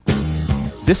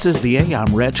This is The Yay.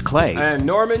 I'm Reg Clay. And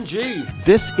Norman G.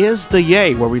 This is The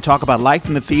Yay, where we talk about life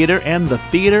in the theater and the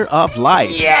theater of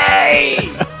life. Yay!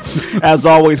 As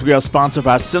always, we are sponsored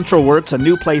by Central Works, a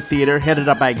new play theater headed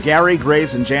up by Gary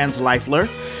Graves and Jans Leifler.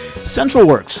 Central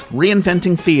Works,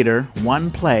 reinventing theater,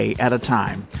 one play at a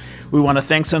time. We want to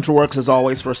thank Central Works, as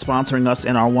always, for sponsoring us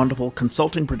and our wonderful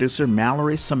consulting producer,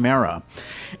 Mallory Samara.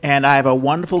 And I have a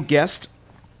wonderful guest,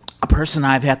 a person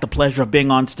I've had the pleasure of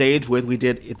being on stage with. We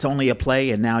did It's Only a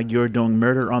Play, and now you're doing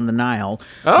Murder on the Nile.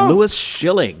 Oh. Louis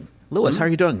Schilling. Louis, how are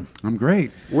you doing? I'm great.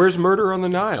 Where's Murder on the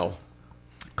Nile?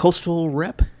 Coastal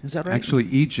Rep, is that right? Actually,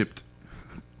 Egypt.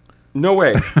 No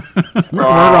way.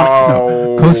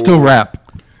 Oh. Coastal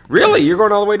Rap. Really? You're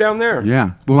going all the way down there?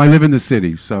 Yeah. Well, I live in the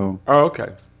city, so. Oh, okay.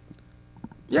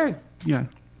 Yay. Yeah.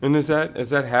 And is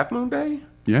that Half Moon Bay?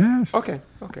 Yes. Okay.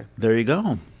 There you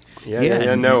go.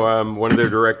 Yeah. No, one of their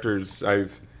directors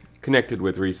I've connected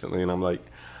with recently, and I'm like,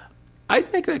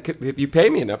 I'd make that. If you pay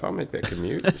me enough, I'll make that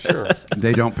commute. Sure.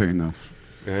 They don't pay enough.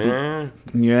 Yeah,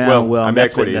 well, I'm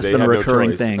that's equity. That's They been a have no recurring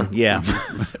choice. thing. Yeah.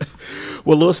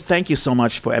 Well, Louis, thank you so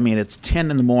much for. I mean, it's 10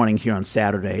 in the morning here on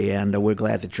Saturday, and we're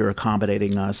glad that you're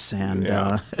accommodating us. And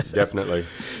Definitely.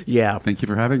 yeah, Thank you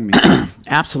for having me.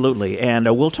 absolutely. And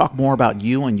we'll talk more about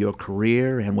you and your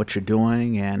career and what you're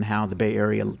doing and how the Bay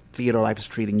Area theater life is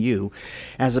treating you.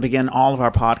 As I begin all of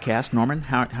our podcasts, Norman,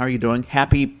 how are you doing?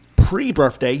 Happy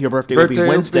pre-birthday. Your birthday will be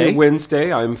Wednesday. Will be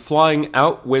Wednesday. I'm flying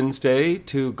out Wednesday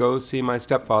to go see my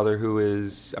stepfather, who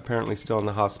is apparently still in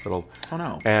the hospital. Oh,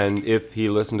 no. And if he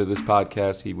listened to this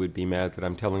podcast, he would be mad that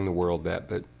I'm telling the world that,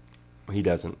 but he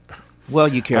doesn't. Well,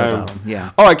 you care about him,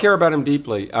 yeah. Oh, I care about him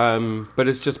deeply. But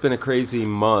it's just been a crazy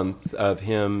month of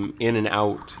him in and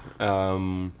out.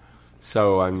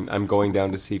 So I'm going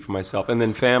down to see for myself. And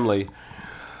then family.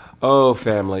 Oh,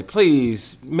 family,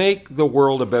 please make the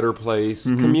world a better place.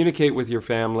 Mm-hmm. Communicate with your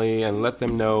family and let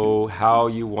them know how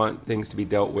you want things to be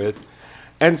dealt with.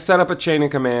 And set up a chain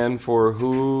of command for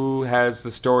who has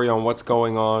the story on what's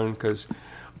going on, because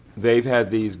they've had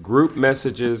these group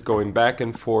messages going back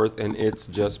and forth, and it's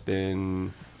just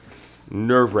been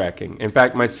nerve-wracking. In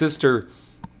fact,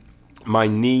 my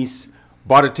niece,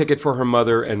 bought a ticket for her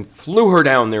mother and flew her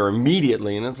down there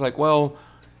immediately. And it's like, well,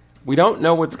 we don't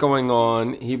know what's going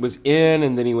on. He was in,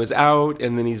 and then he was out,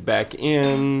 and then he's back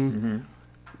in.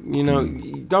 Mm-hmm. You know,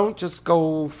 you don't just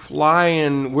go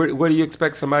flying. What do you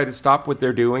expect somebody to stop what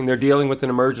they're doing? They're dealing with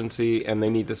an emergency, and they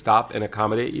need to stop and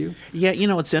accommodate you? Yeah, you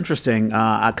know, it's interesting,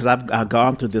 because I've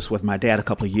gone through this with my dad a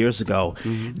couple of years ago.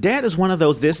 Mm-hmm. Dad is one of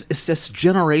those, it's this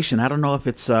generation. I don't know if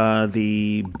it's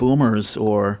the boomers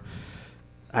or...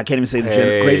 I can't even say the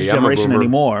greatest generation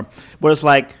anymore. Where it's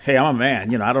like, hey, I'm a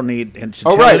man. You know, I don't need to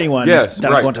tell anyone that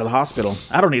I'm going to the hospital.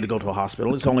 I don't need to go to a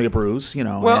hospital. It's only a bruise, you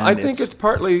know. Well, I think it's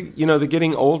partly, you know, the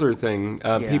getting older thing.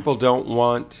 People don't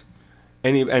want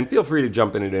and feel free to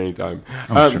jump in at any time.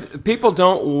 Sure. People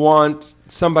don't want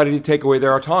somebody to take away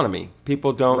their autonomy.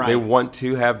 People don't. Right. They want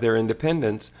to have their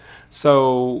independence.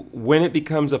 So when it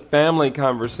becomes a family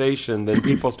conversation, then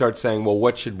people start saying, well,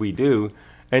 what should we do?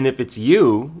 And if it's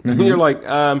you, mm-hmm. you're like,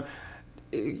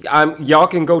 y'all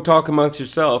can go talk amongst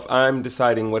yourself. I'm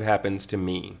deciding what happens to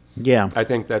me. Yeah. I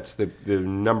think that's the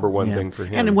number one thing for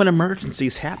him. And when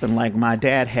emergencies happen, like my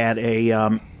dad had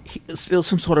still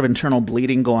some sort of internal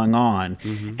bleeding going on.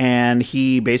 Mm-hmm. And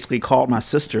he basically called my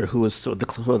sister, who was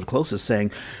the closest,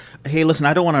 saying, hey, listen,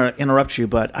 I don't want to interrupt you,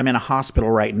 but I'm in a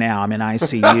hospital right now. I'm in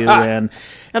ICU.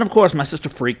 and of course, my sister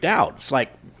freaked out. It's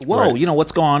like, whoa, right. You know,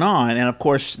 what's going on? And of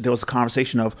course, there was a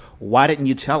conversation of, why didn't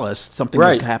you tell us something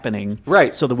was happening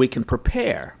so that we can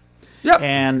prepare? Yep.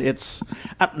 And it's,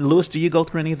 Louis, do you go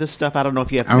through any of this stuff? I don't know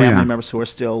if you have family members who are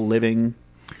still living,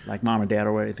 like mom or dad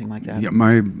or anything like that. Yeah,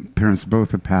 my parents both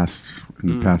have passed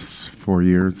in the past 4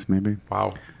 years, maybe.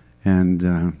 Wow. And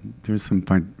there's some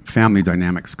family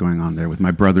dynamics going on there with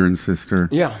my brother and sister.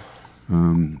 Yeah.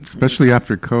 Especially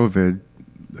after COVID,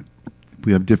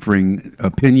 we have differing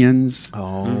opinions.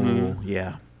 Oh,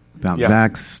 yeah. About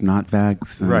vax, not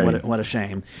vax. Right. What a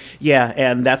shame. Yeah,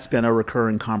 and that's been a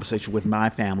recurring conversation with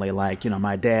my family. Like, you know,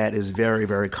 my dad is very,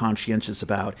 very conscientious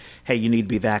about, hey, you need to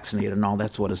be vaccinated and all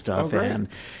that sort of stuff. Oh,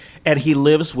 and he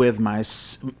lives with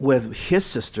his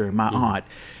sister, my aunt,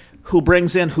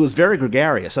 who's very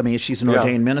gregarious. I mean, she's an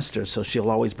ordained minister, so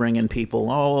she'll always bring in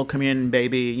people. Oh, come in,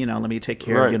 baby. You know, let me take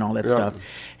care of you and all that stuff.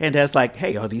 And Dad's like,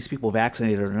 hey, are these people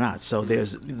vaccinated or not? So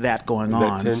there's that going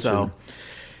on. Tension. So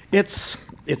it's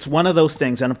one of those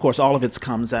things, and of course, all of it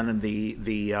comes under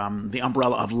the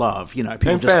umbrella of love. You know,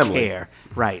 people and just family. care,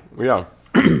 right? Yeah.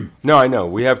 No, I know.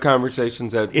 We have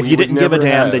conversations that if you didn't give a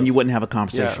damn, then you wouldn't have a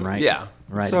conversation, right? Yeah.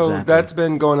 Right. So exactly. that's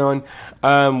been going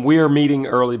on. We are meeting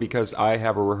early because I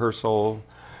have a rehearsal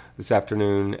this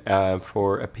afternoon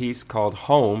for a piece called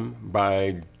Home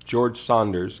by George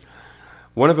Saunders,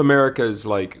 one of America's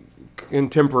like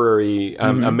contemporary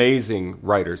amazing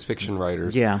writers, fiction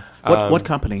writers. Yeah. What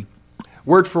company?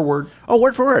 Word for Word. Oh,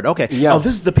 Word for Word. Okay. Yeah. Oh,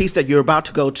 this is the piece that you're about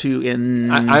to go to in.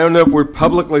 I don't know if we're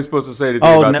publicly supposed to say anything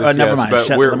about this. Never yes, mind.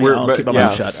 but I'll keep my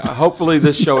mouth shut. Hopefully,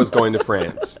 this show is going to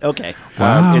France. Okay.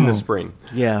 In the spring.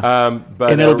 Yeah.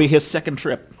 But and it'll be his second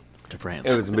trip to France.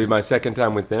 It will be my second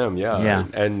time with them. Yeah. Yeah.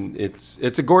 And it's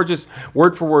a gorgeous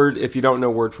Word for Word. If you don't know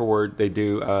Word for Word, they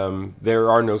do. There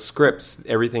are no scripts.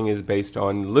 Everything is based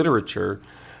on literature.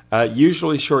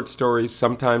 Usually short stories,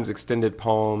 sometimes extended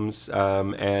poems,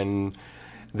 and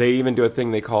they even do a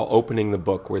thing they call opening the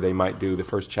book, where they might do the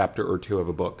first chapter or two of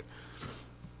a book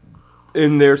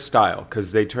in their style,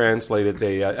 because they translate it,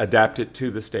 they adapt it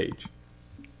to the stage.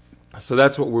 So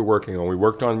that's what we're working on. We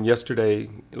worked on yesterday,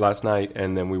 last night,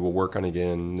 and then we will work on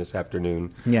again this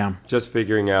afternoon. Yeah. Just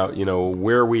figuring out,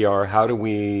 where we are, how do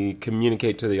we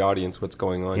communicate to the audience what's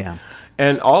going on. Yeah.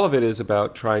 And all of it is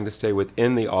about trying to stay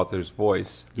within the author's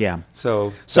voice. Yeah.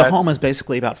 So Home is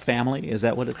basically about family. Is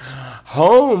that what it's?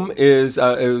 Home is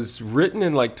it was written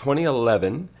in like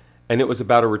 2011, and it was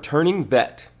about a returning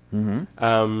vet.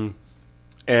 Mm-hmm.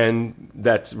 And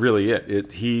that's really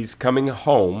it. He's coming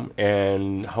home,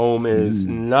 and home is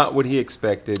not what he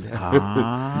expected.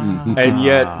 And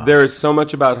yet there is so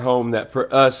much about home that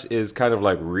for us is kind of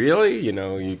like, really?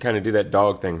 You kind of do that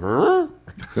dog thing. Huh?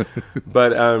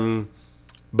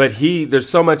 But there's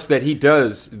so much that he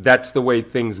does. That's the way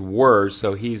things were,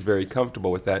 so he's very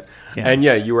comfortable with that. Yeah. And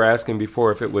you were asking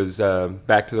before if it was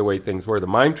back to the way things were, the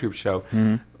Mime Troupe show.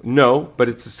 Mm-hmm. No, but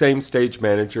it's the same stage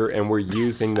manager, and we're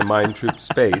using the Mime Troupe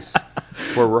space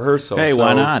for rehearsal. Hey,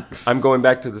 why not? I'm going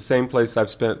back to the same place I've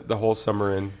spent the whole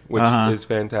summer in, which is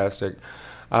fantastic.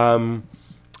 And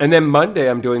then Monday,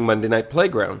 I'm doing Monday Night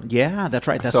Playground. Yeah, that's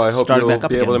right. That's so I hope you'll be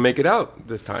again. able to make it out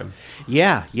this time.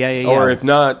 Yeah. Or if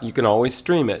not, you can always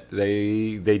stream it.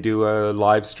 They do a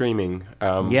live streaming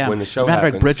when the show happens. As a matter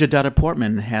of fact, Bridget Dutta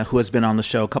Portman, who has been on the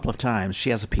show a couple of times,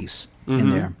 she has a piece in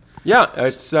there. Yeah,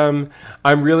 it's. I'm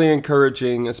really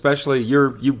encouraging, especially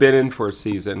you've been in for a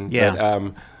season. Yeah.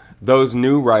 But, those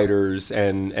new writers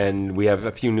and we have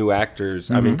a few new actors.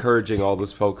 I'm encouraging all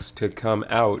those folks to come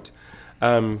out.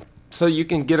 So you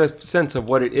can get a sense of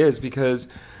what it is, because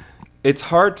it's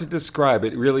hard to describe.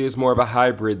 It really is more of a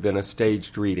hybrid than a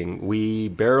staged reading. We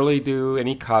barely do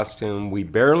any costume. We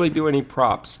barely do any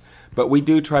props. But we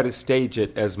do try to stage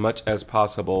it as much as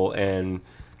possible. And,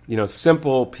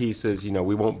 simple pieces,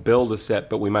 we won't build a set,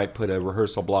 but we might put a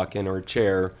rehearsal block in, or a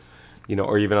chair,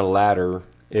 or even a ladder,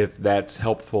 if that's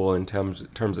helpful in terms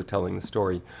of telling the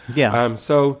story. Yeah.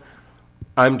 So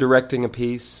I'm directing a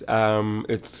piece.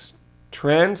 It's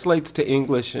translates to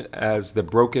English as The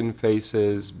Broken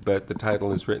Faces, but the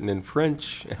title is written in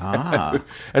French.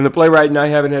 And the playwright and I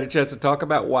haven't had a chance to talk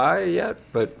about why yet,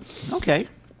 but okay.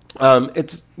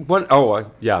 It's one.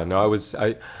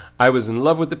 I was in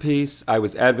love with the piece. I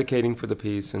was advocating for the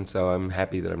piece, and so I'm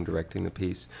happy that I'm directing the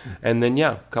piece. And then,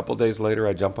 a couple days later,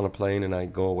 I jump on a plane and I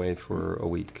go away for a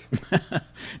week.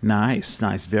 Nice.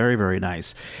 Very, very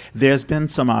nice. There's been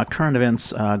some current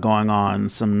events going on,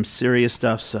 some serious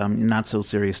stuff, some not so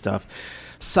serious stuff.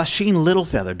 Sacheen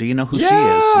Littlefeather, do you know who she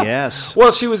is? Yes.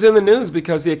 Well, she was in the news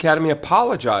because the Academy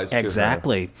apologized to her.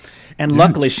 Exactly. And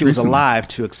luckily she was alive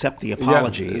to accept the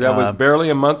apology. Yeah, that was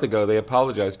barely a month ago. They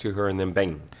apologized to her, and then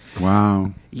bang.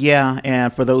 Wow. Yeah,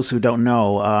 and for those who don't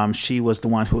know, she was the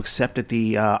one who accepted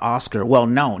the Oscar. Well,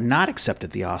 no, not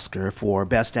accepted the Oscar for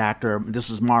Best Actor. This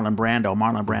is Marlon Brando.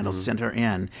 Marlon Brando sent her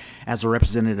in as a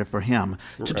representative for him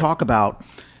to talk about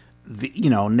the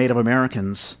Native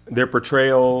Americans, their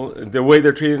portrayal, the way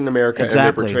they're treated in America, and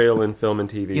their portrayal in film and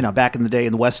TV. Back in the day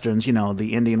in the westerns,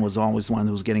 the Indian was always the one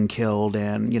who was getting killed,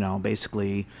 and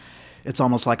basically, it's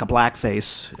almost like a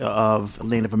blackface of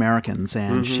Native Americans,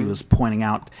 and she was pointing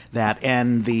out that,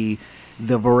 and the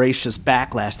voracious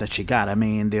backlash that she got. I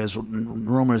mean, there's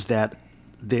rumors that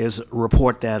there's a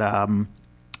report that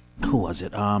who was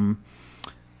it?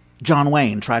 John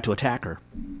Wayne tried to attack her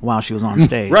while she was on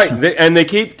stage. Right, and they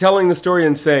keep telling the story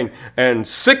and saying, and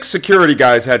 6 security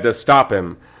guys had to stop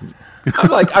him. I'm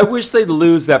like, I wish they'd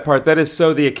lose that part. That is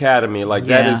so the Academy. Like,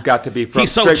 that has got to be from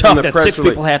He's so straight tough from the that press 6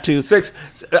 people had to. 6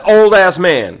 old-ass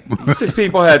man. 6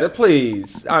 people had to,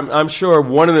 please. I'm sure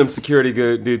one of them security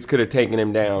dudes could have taken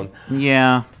him down.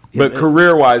 Yeah. But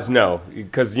career-wise, no,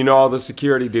 because all the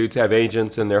security dudes have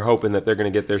agents, and they're hoping that they're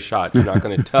going to get their shot. You're not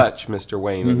going to touch Mr.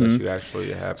 Wayne unless you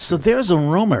actually have to. So there's a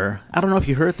rumor, I don't know if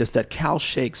you heard this, that Cal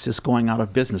Shakes is going out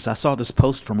of business. I saw this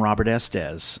post from Robert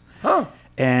Estes. Huh.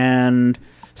 And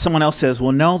someone else says,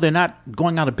 well, no, they're not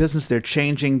going out of business. They're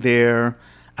changing their,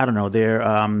 I don't know, their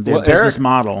business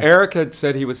model. Eric had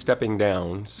said he was stepping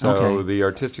down, so Okay. the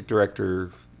artistic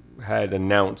director had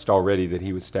announced already that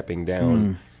he was stepping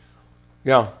down.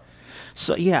 Yeah.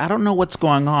 So, yeah, I don't know what's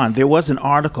going on. There was an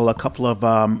article a couple of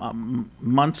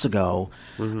months ago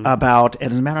about,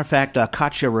 and as a matter of fact,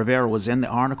 Katia Rivera was in the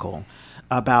article,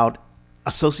 about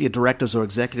associate directors or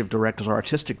executive directors or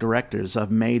artistic directors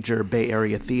of major Bay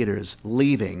Area theaters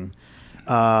leaving.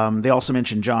 They also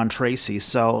mentioned John Tracy.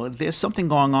 So there's something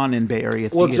going on in Bay Area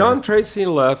theater. Well, John Tracy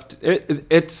left.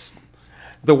 It's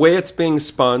the way it's being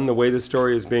spun, the way the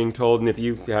story is being told, and if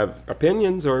you have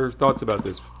opinions or thoughts about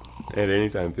this at any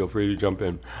time, feel free to jump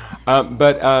in.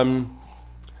 But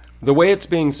the way it's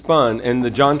being spun, and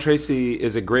the John Tracy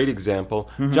is a great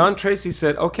example. John Tracy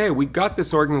said, okay, we got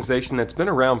this organization that's been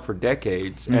around for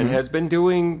decades and has been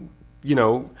doing,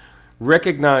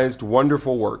 recognized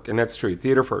wonderful work, and that's true.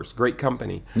 Theater First, great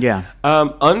company. Yeah.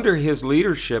 Under his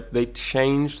leadership, they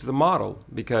changed the model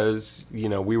because,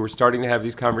 we were starting to have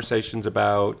these conversations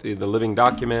about the living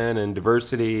document and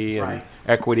diversity and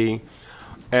equity.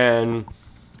 And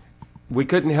we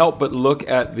couldn't help but look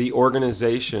at the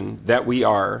organization that we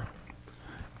are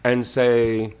and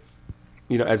say,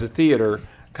 as a theater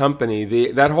company,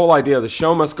 that whole idea of the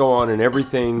show must go on and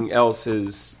everything else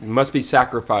must be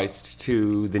sacrificed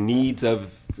to the needs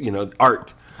of,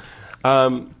 art,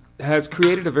 has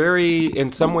created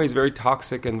in some ways, very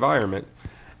toxic environment.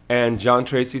 And John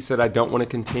Tracy said, I don't want to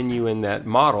continue in that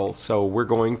model, so we're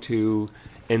going to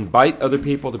invite other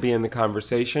people to be in the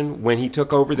conversation. When he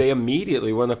took over, they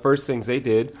immediately, one of the first things they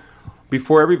did,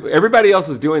 before everybody else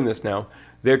is doing this now,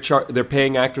 they're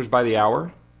paying actors by the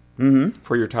hour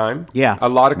for your time. Yeah. A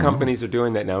lot of companies are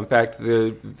doing that now. In fact,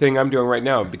 the thing I'm doing right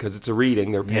now, because it's a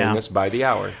reading, they're paying us by the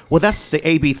hour. Well, that's the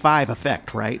AB5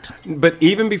 effect, right? But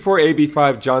even before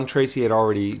AB5, John Tracy had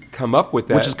already come up with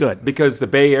that. Which is good. Because the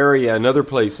Bay Area and other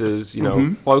places,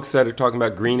 folks that are talking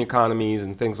about green economies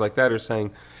and things like that are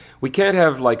saying, we can't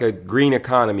have like a green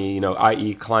economy,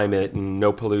 i.e. climate and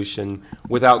no pollution,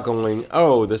 without going,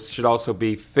 this should also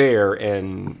be fair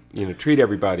and, treat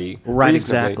everybody Right,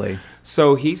 reasonably. exactly.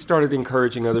 So he started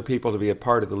encouraging other people to be a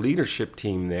part of the leadership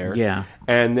team there. Yeah.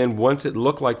 And then once it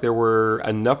looked like there were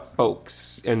enough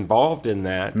folks involved in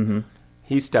that,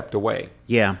 he stepped away.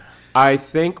 Yeah. I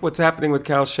think what's happening with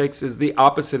Cal Shakes is the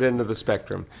opposite end of the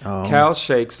spectrum. Cal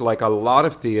Shakes, like a lot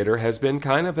of theater, has been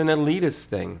kind of an elitist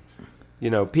thing.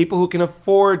 People who can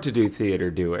afford to do theater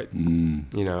do it.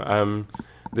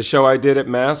 The show I did at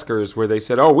Maskers where they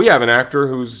said, we have an actor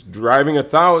who's driving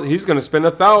he's going to spend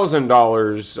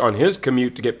 $1,000 on his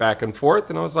commute to get back and forth.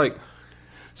 And I was like,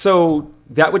 so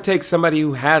that would take somebody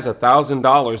who has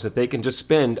 $1,000 that they can just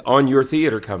spend on your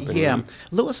theater company. Yeah.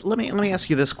 Louis, let me ask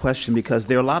you this question, because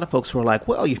there are a lot of folks who are like,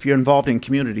 well, if you're involved in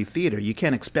community theater, you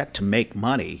can't expect to make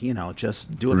money,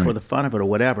 just do it for the fun of it or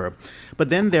whatever. But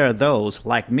then there are those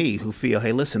like me who feel,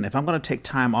 hey, listen, if I'm going to take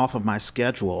time off of my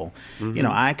schedule,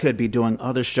 I could be doing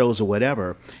other shows or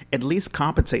whatever, at least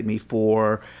compensate me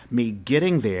for me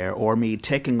getting there or me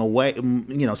taking away,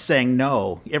 saying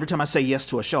no. Every time I say yes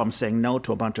to a show, I'm saying no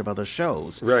to a bunch of other shows.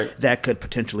 That could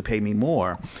potentially pay me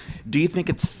more. Do you think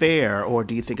it's fair, or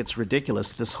do you think it's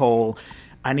ridiculous, this whole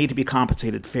I need to be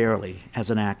compensated fairly as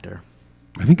an actor?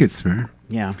 I think it's fair.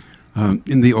 Yeah.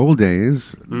 In the old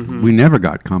days, we never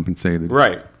got compensated.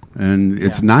 Right. And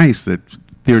it's nice that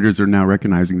theaters are now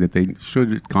recognizing that they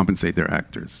should compensate their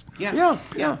actors. Yeah.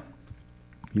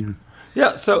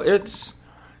 So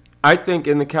I think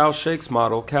in the Cal Shakes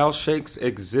model, Cal Shakes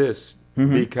exists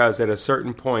because at a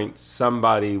certain point,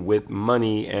 somebody with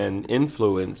money and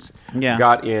influence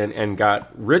got in and got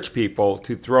rich people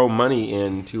to throw money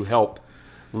in to help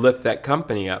lift that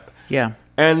company up. Yeah.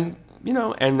 And,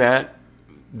 and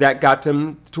that got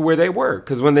them to where they were.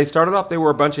 Because when they started off, they were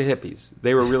a bunch of hippies.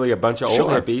 They were really a bunch of old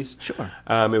hippies. Sure.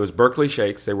 It was Berkeley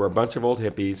Shakes. They were a bunch of old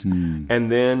hippies. And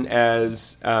then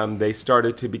as they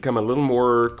started to become a little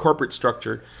more corporate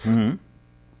structure,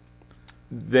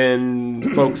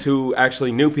 then folks who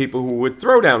actually knew people who would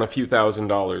throw down a few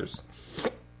 $1,000s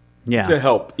to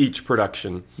help each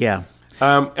production. Yeah.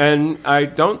 And I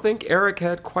don't think Eric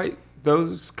had quite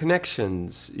those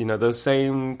connections, those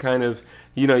same kind of,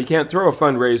 you can't throw a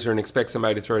fundraiser and expect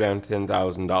somebody to throw down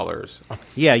 $10,000.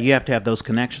 Yeah, you have to have those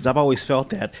connections. I've always felt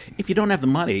that if you don't have the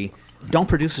money, don't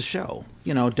produce a show.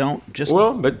 Don't just...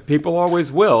 Well, but people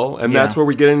always will, and that's where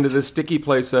we get into this sticky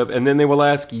place of, and then they will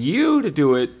ask you to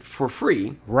do it for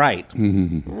free. Right.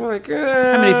 We're like,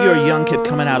 I mean, if you're a young kid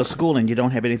coming out of school and you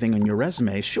don't have anything on your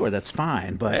resume, sure, that's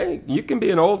fine, but... Hey, you can be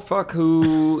an old fuck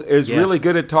who is really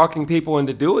good at talking people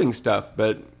into doing stuff,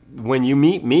 but when you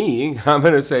meet me, I'm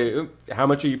going to say, how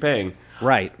much are you paying?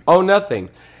 Right. Oh, nothing.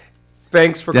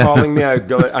 Thanks for calling me. I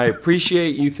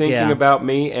appreciate you thinking Yeah. about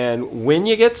me. And when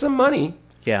you get some money,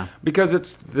 Yeah. because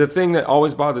it's the thing that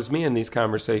always bothers me in these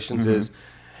conversations is,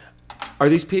 are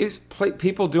these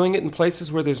people doing it in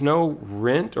places where there's no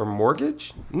rent or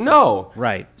mortgage? No.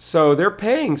 Right. So they're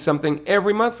paying something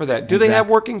every month for that. Do they have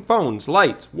working phones,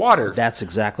 lights, water? That's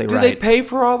exactly Do right. they pay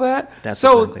for all that? That's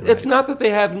so exactly right. it's not that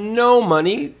they have no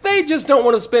money. They just don't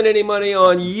want to spend any money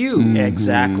on you.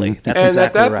 Exactly. That's And exactly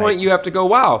at that right. point, you have to go,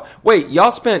 wow, wait,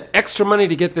 y'all spent extra money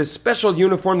to get this special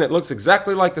uniform that looks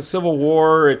exactly like the Civil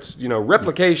War. It's,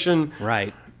 replication.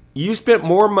 Right. You spent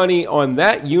more money on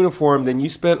that uniform than you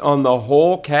spent on the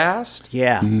whole cast?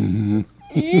 Yeah. Yeah,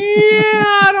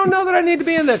 I don't know that I need to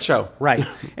be in that show. Right.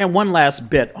 And one last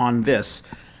bit on this.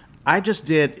 I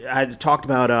talked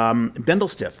about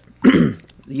Bendel-Stiff.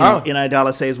 N.I.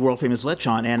 Dallas Say's world famous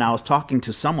lechon, and I was talking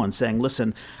to someone saying,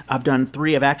 listen, I've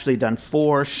actually done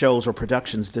 4 shows or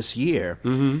productions this year.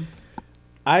 Mm-hmm.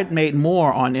 I'd made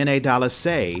more on N.A. Dallas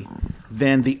Say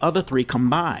than the other 3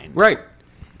 combined. Right.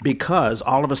 Because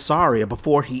Oliver Saria,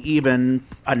 before he even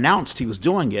announced he was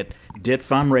doing it, did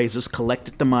fundraisers,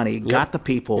 collected the money, got the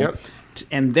people,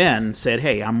 and then said,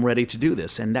 hey, I'm ready to do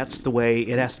this. And that's the way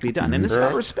it has to be done. And it's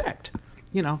about respect,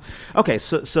 Okay,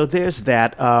 so there's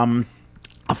that.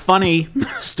 A funny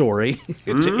story,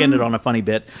 to end it on a funny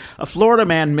bit. A Florida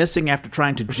man missing after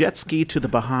trying to jet ski to the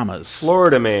Bahamas.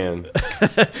 Florida man.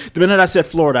 The minute I said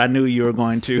Florida, I knew you were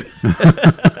going to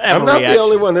I'm not the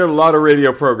only one. There are a lot of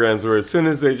radio programs where as soon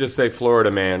as they just say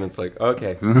Florida man, it's like,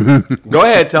 okay. Go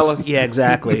ahead, tell us. Yeah,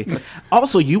 exactly.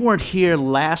 Also, you weren't here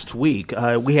last week.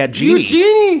 We had Jeannie.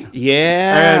 Eugenie.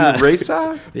 Yeah. And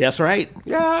Raisa. That's right.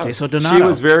 Yeah. Queso Donato. She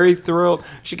was very thrilled.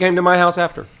 She came to my house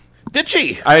after. Did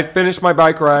she? I had finished my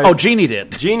bike ride. Oh, Jeannie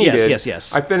did. Jeannie yes, did.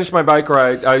 Yes. I finished my bike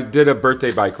ride. I did a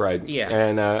birthday bike ride. Yeah.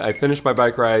 And I finished my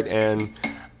bike ride, and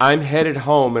I'm headed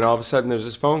home, and all of a sudden there's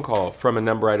this phone call from a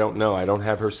number I don't know. I don't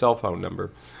have her cell phone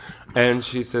number. And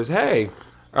she says, hey,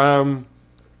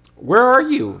 where are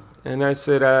you? And I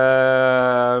said,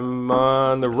 I'm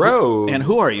on the road. And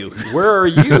who are you? Where are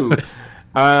you?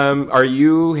 Are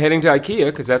you heading to IKEA?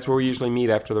 Because that's where we usually meet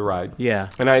after the ride. Yeah.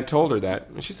 And I told her that.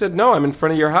 And she said, no, I'm in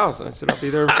front of your house. And I said, I'll be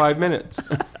there in 5 minutes.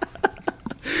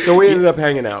 So we ended up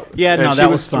hanging out. Yeah, and no, she that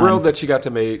was was fun. thrilled that she got to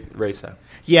meet Raisa.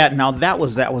 Yeah, now that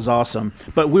was awesome.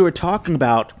 But we were talking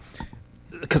about,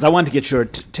 because I wanted to get your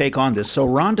take on this. So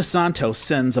Ron DeSantos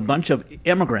sends a bunch of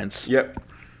immigrants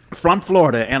from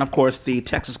Florida, and of course the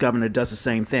Texas governor does the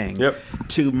same thing,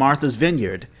 to Martha's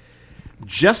Vineyard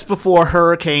just before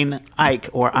Hurricane Ike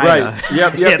or Ida.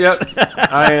 Right. Yep.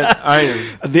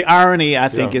 I The irony, I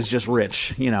think, is just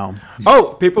rich,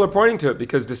 Oh, people are pointing to it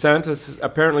because DeSantis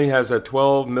apparently has a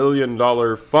 $12 million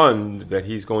fund that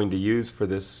he's going to use for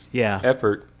this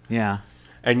effort. Yeah.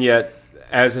 And yet,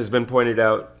 as has been pointed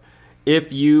out,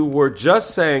 if you were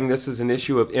just saying this is an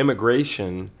issue of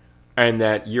immigration and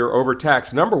that you're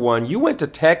overtaxed, number one, you went to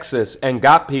Texas and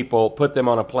got people, put them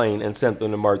on a plane, and sent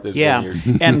them to Martha's Vineyard.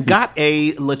 And got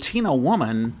a Latina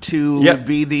woman to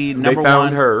be the number one. They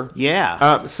found her.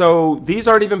 Yeah. So these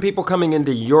aren't even people coming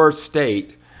into your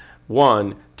state,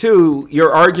 one. Two,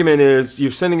 your argument is you're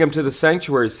sending them to the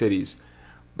sanctuary cities.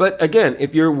 But again,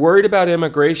 if you're worried about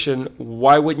immigration,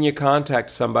 why wouldn't you contact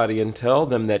somebody and tell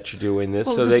them that you're doing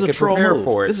this so they can prepare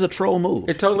for it? This is a troll move.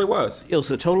 It totally was. It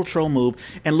was a total troll move.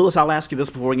 And Louis, I'll ask you this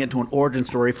before we get into an origin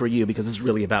story for you, because it's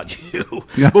really about you.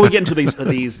 But we get into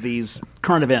these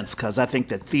current events, because I think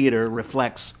that theater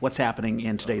reflects what's happening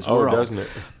in today's world. Oh, doesn't it?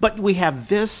 But we have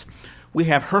this. We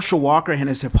have Herschel Walker and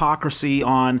his hypocrisy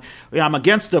on, I'm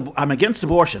against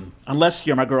abortion, unless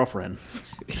you're my girlfriend.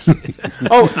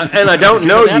 And I don't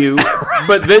know you,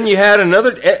 but then you had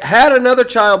another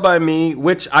child by me,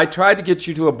 which I tried to get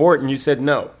you to abort, and you said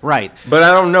no. Right. But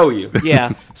I don't know you.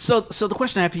 Yeah. So the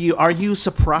question I have for you: are you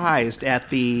surprised at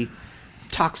the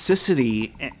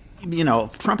toxicity?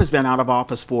 Trump has been out of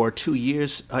office for 2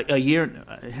 years. A year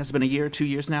has it been a year, 2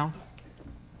 years now.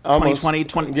 2020,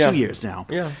 2 years now.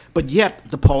 Yeah. But yet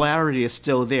the polarity is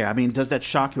still there. I mean, does that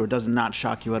shock you or does it not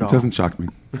shock you at all? It doesn't shock me.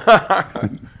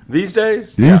 These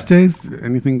days? These days,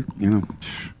 anything,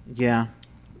 Yeah.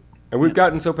 And we've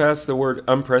gotten so past the word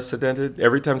unprecedented.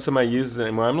 Every time somebody uses it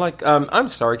anymore, I'm like, I'm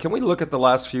sorry, can we look at the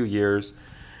last few years?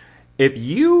 If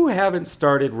you haven't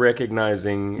started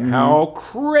recognizing how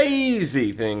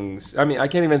crazy things, I mean, I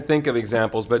can't even think of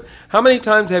examples, but how many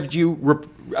times have you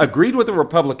agreed with a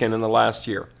Republican in the last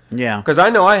year? Yeah. Because I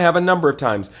know I have a number of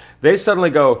times. They suddenly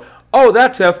go, oh,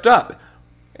 that's effed up.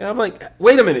 And I'm like,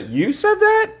 wait a minute, you said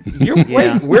that?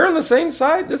 Wait, we're on the same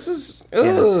side? This is,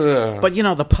 ugh. But,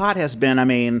 the pot has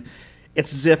been,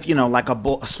 it's as if, like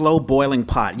a slow boiling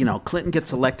pot. Clinton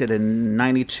gets elected in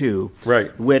 92.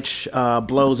 Right. Which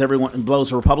blows the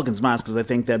Republicans' minds because they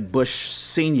think that Bush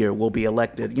Sr. will be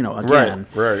elected, again.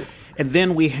 Right. And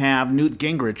then we have Newt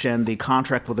Gingrich and the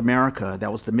contract with America.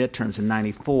 That was the midterms in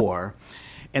 94.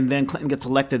 And then Clinton gets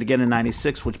elected again in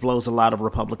 96, which blows a lot of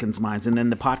Republicans' minds. And then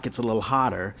the pot gets a little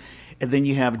hotter. And then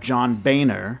you have John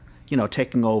Boehner,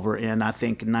 taking over in, I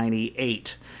think,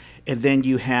 98. And then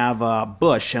you have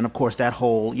Bush, and of course that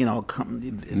whole,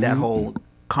 that whole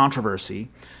controversy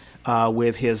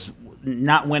with his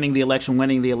not winning the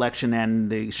election, and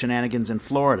the shenanigans in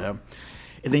Florida.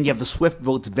 And then you have the Swift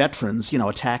Votes veterans,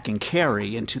 attacking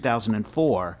Kerry in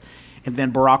 2004. And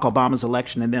then Barack Obama's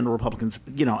election, and then the Republicans,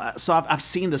 So I've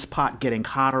seen this pot getting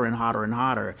hotter and hotter and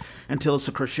hotter until it's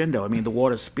a crescendo. The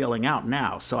water's spilling out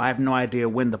now. So I have no idea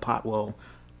when the pot will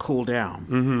cool down.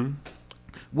 Mm-hmm.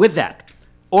 With that,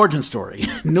 origin story,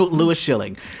 Louis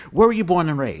Schilling. Where were you born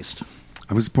and raised?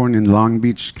 I was born in Long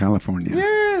Beach, California.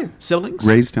 Yeah. Schillings?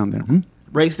 Raised down there.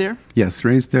 Raised there? Yes,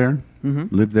 raised there.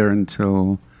 Mm-hmm. Lived there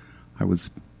until I was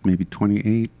maybe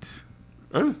 28.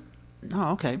 Oh,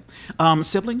 okay.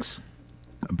 Siblings?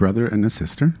 A brother and a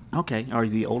sister. Okay. Are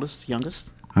you the oldest, youngest?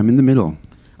 I'm in the middle.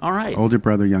 All right. Older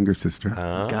brother, younger sister.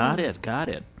 Got it.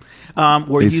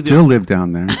 They still live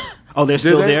down there. Oh, they're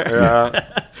still there?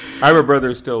 I have a brother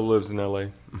who still lives in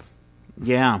L.A.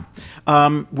 Yeah.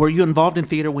 Were you involved in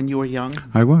theater when you were young?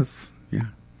 I was, yeah.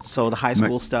 So the high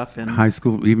school stuff? High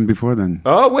school, even before then.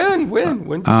 Oh, when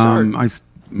did you start?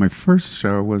 My first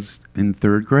show was in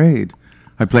third grade.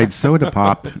 I played Soda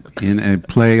Pop in a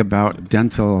play about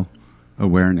dental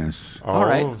awareness. All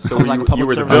right. So like you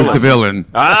were the I was the villain.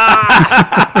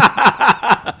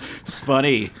 It's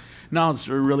funny. No, it's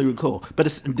really, really cool.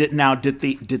 But did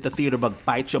the theater bug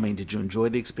bite you? Did you enjoy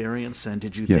the experience, and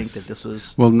did you think that this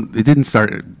was? Well, it didn't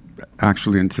start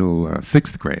actually until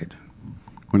sixth grade,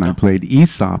 when I played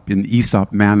Aesop in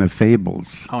Aesop Man of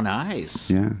Fables. Oh,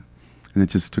 nice. Yeah, and it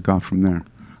just took off from there.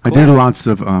 Cool. I did lots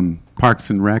of Parks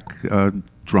and Rec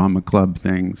drama club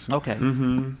things. Okay.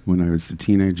 Mm-hmm. When I was a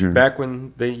teenager. Back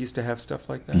when they used to have stuff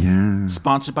like that. Yeah.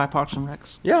 Sponsored by Parks and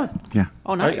Recs? Yeah.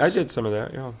 Oh, nice. I did some of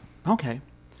that. Yeah. Okay.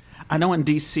 I know in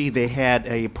D.C. they had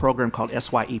a program called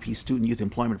SYEP, Student Youth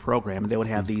Employment Program. They would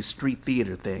have these street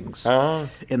theater things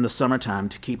in the summertime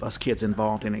to keep us kids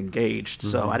involved and engaged.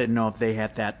 Mm-hmm. So I didn't know if they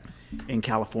had that in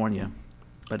California.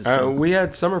 But we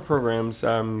had summer programs.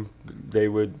 They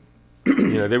would,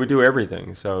 they would do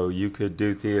everything. So you could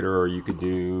do theater, or you could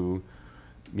do,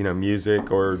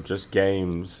 music, or just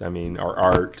games. Or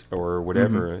art, or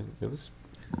whatever. Mm-hmm. It was.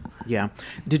 Yeah.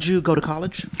 Did you go to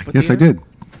college for Yes, theater? I did.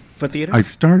 For theater? I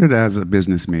started as a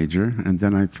business major, and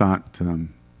then I thought,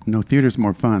 theater's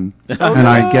more fun, and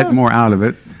I get more out of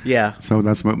it. Yeah. So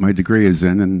that's what my degree is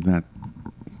in, and that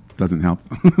doesn't help.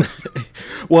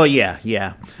 Well, yeah.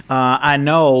 I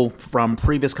know from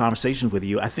previous conversations with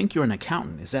you, I think you're an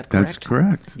accountant. Is that correct? That's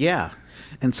correct. Yeah.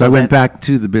 And So I went back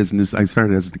to the business. I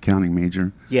started as an accounting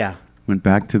major. Yeah. Went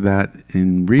back to that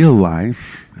in real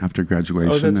life after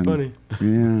graduation. Oh, that's funny.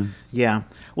 Yeah. Yeah.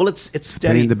 Well, it's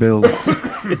steady. Paying the bills.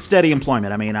 It's steady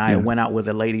employment. I went out with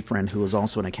a lady friend who was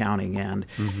also in accounting, and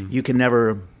you can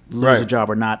never lose a job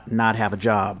or not have a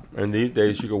job. And these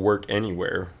days you can work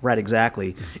anywhere. Right,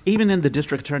 exactly. Even in the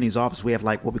district attorney's office, we have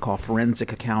like what we call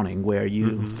forensic accounning, where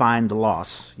you find the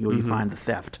loss, you find the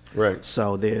theft. Right.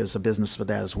 So there's a business for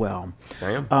that as well.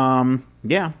 Damn.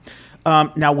 Yeah.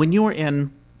 Now, when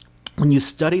you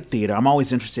studied theater, I'm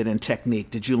always interested in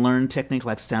technique. Did you learn technique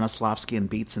like Stanislavski and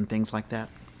beats and things like that?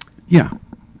 Yeah.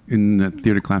 In the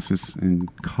theater classes in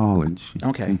college.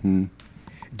 Okay. Mm-hmm.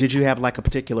 Did you have like a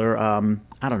particular, a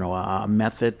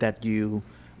method that you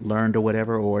learned or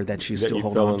whatever, or that you still hold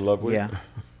on to? That you fell in love with? Yeah.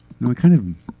 No, I kind of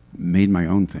made my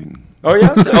own thing. Oh,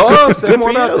 yeah? Oh, say Good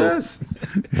more for about you. this.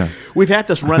 Yeah. We've had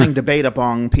this running debate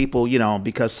among people,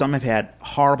 because some have had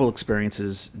horrible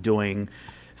experiences doing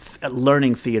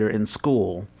learning theater in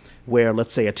school, where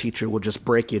let's say a teacher will just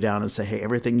break you down and say, hey,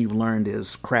 everything you've learned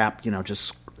is crap,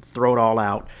 just throw it all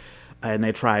out. And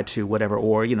they try to whatever,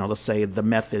 or, let's say the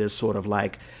method is sort of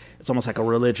like, it's almost like a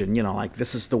religion, like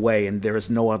this is the way and there is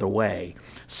no other way.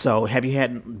 So have you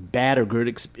had bad or good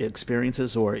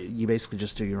experiences, or you basically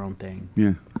just do your own thing?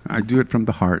 Yeah. I do it from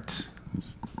the heart.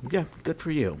 Yeah, good for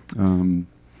you. No,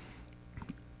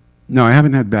 I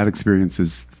haven't had bad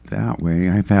experiences that way.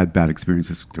 I've had bad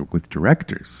experiences with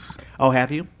directors. Oh,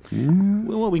 have you?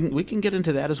 Well, we can get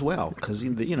into that as well because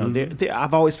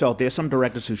I've always felt there's some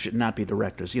directors who should not be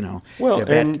directors. Well, they're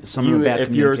bad, and some of them are bad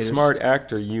if you're a communicators. smart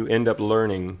actor, you end up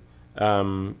learning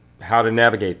how to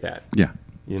navigate that. Yeah.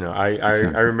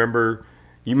 I remember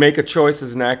you make a choice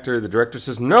as an actor. The director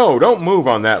says, "No, don't move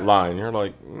on that line." You're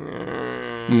like,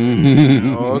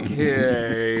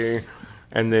 okay.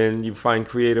 And then you find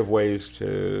creative ways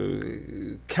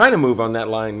to kind of move on that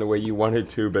line the way you wanted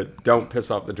to, but don't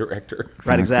piss off the director.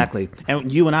 Right, exactly.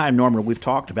 And you and I, Norman, we've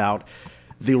talked about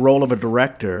the role of a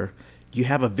director. You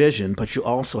have a vision, but you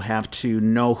also have to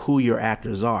know who your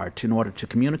actors are in order to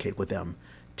communicate with them,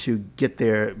 to get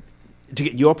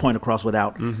your point across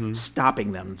without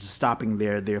stopping them, stopping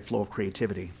their flow of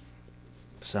creativity.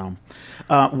 So,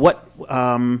 what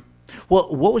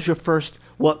was your first?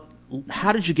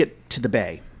 How did you get to the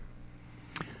Bay?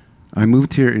 I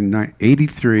moved here in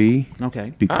 '83.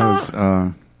 Okay. Because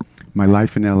my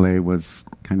life in LA was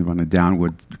kind of on a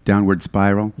downward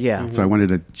spiral. Yeah. So I wanted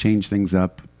to change things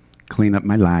up, clean up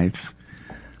my life.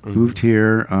 Moved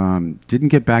here. Didn't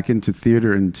get back into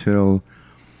theater until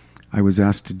I was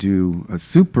asked to do a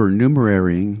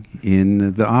supernumerary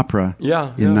in the opera.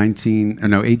 In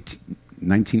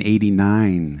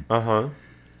 1989.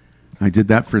 I did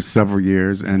that for several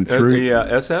years, and through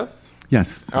SF.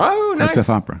 Yes. Oh, nice. SF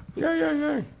opera.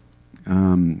 Yeah.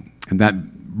 And that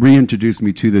reintroduced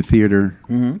me to the theater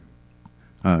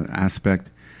aspect.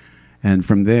 And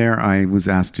from there, I was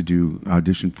asked to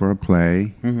audition for a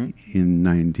play in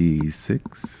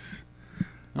 '96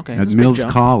 Okay. at Mills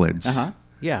College.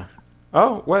 Yeah.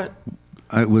 Oh, what?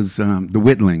 It was The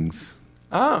Whitlings.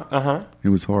 It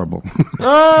was horrible. It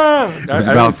was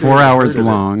about 4 hours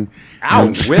long.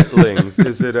 Ouch! Whitlings.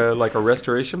 Is it like a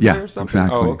restoration play or something?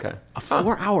 Exactly. Oh, okay. A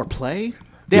 4-hour play?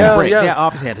 Yeah, break. yeah. They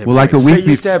obviously had to have Well, like a breaks. week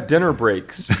They used to have dinner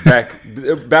breaks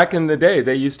back in the day.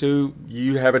 They used to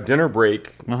you have a dinner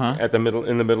break in the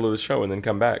middle of the show and then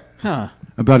come back.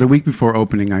 About a week before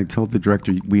opening, I told the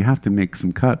director, we have to make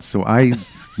some cuts. So I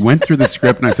went through the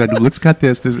script and I said, let's cut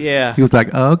this. Yeah. He was like,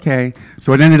 oh, okay.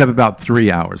 So it ended up about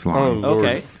 3 hours long. Oh, Lord.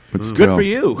 Okay. But Good still. for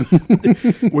you.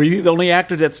 Were you the only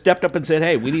actor that stepped up and said,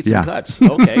 "Hey, we need some Yeah. cuts"?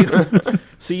 Okay.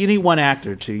 So you need one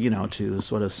actor to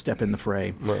sort of step in the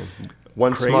fray. Well,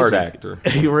 one Crazy. smart actor.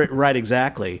 You're right,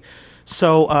 exactly.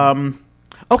 So,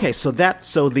 okay, so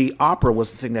the opera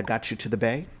was the thing that got you to the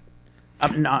Bay.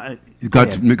 It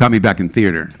got me back in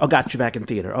theater. Oh, got you back in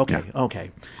theater. Okay, Yeah.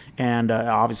 okay. And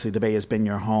obviously, the Bay has been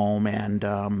your home. And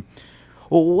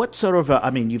well, what sort of?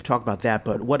 You've talked about that,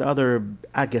 but what other,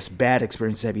 I guess, bad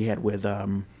experiences have you had with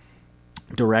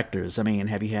directors? I mean,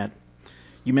 have you had?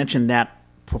 You mentioned that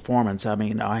performance. I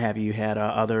mean, have you had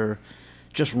other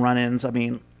just run-ins? I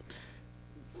mean,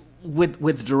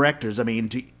 with directors. I mean,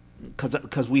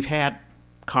 because we've had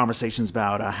conversations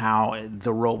about how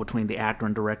the role between the actor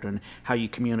and director and how you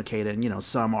communicate, and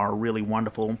some are really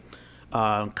wonderful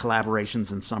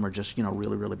collaborations and some are just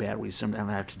really, really bad where you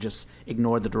sometimes have to just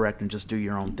ignore the director and just do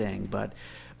your own thing. But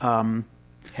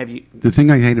have you? The thing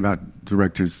I hate about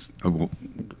directors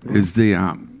is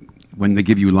when they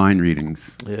give you line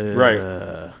readings.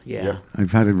 Right. Yeah.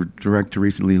 I've had a director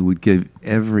recently who would give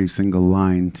every single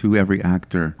line to every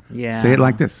actor. Yeah. Say it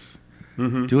like this.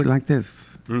 Do it like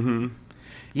this.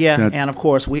 Yeah, and of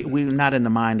course, we're not in the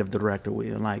mind of the director.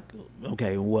 We're like,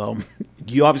 okay, well,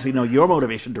 you obviously know your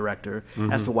motivation, director,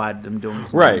 as to why them doing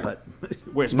this. Right. But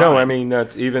where's No, mine? I mean,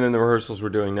 that's even in the rehearsals we're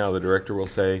doing now, the director will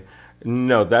say,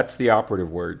 no, that's the operative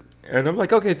word. And I'm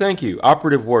like, okay, thank you.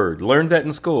 Operative word. Learned that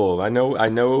in school. I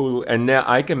know, and now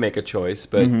I can make a choice,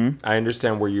 but I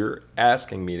understand where you're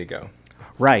asking me to go.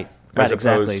 Right, As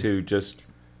exactly. opposed to just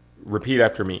repeat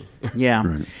after me. Yeah.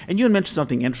 Right. And you had mentioned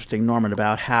something interesting, Norman,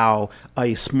 about how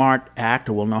a smart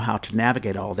actor will know how to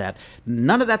navigate all that.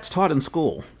 None of that's taught in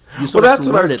school. You Well, sort of that's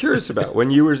what I learn was it. curious about when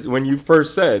you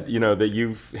first said, that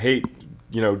you hate,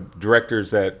 directors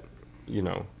that,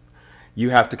 you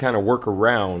have to kind of work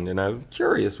around. And I'm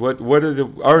curious, what are the?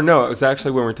 Or no, it was actually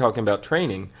when we were talking about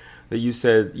training that you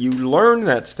said you learned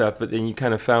that stuff, but then you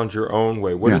kind of found your own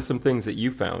way. What Yeah. are some things that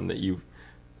you found that you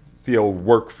feel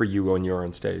work for you when you're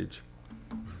on stage?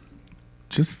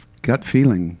 Just gut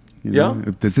feeling. Yeah.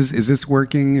 If is this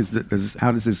working?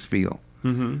 How does this feel?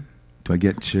 Do I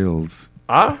get chills?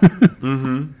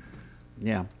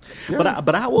 Yeah.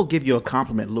 But I will give you a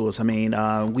compliment, Louis. I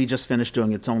mean, we just finished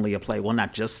doing It's Only a Play. Well,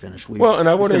 not just finished. And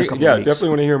I want to, definitely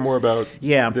want to hear more about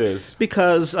Yeah, this.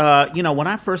 because when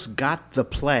I first got the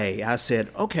play, I said,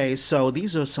 okay, so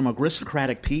these are some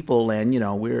aristocratic people, and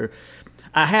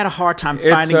I had a hard time It's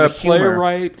finding a the humor.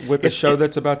 playwright with a show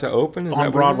that's about to open. Is on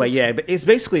that Broadway, what it is? yeah. But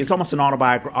it's almost an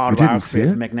autobiography see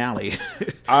of it? McNally.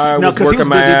 I No, was 'cause he working was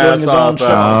my busy doing ass his off own show.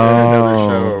 another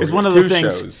show. It's one of Two those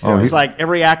things. shows. Oh, It's like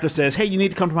every actor says, "Hey, you need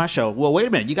to come to my show." Well, wait a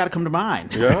minute, you got to come to mine.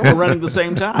 Yeah. We're running at the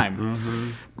same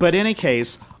time. But in any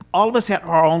case, all of us had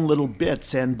our own little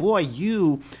bits, and boy,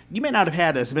 you may not have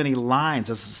had as many lines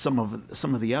as some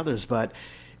of the others, but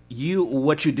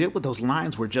what you did with those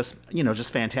lines were just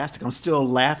fantastic. I'm still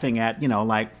laughing at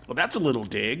well, that's a little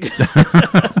dig.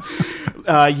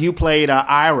 You played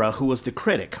Ira, who was the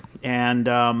critic, and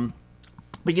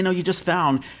but you just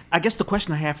found. I guess the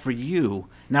question I have for you,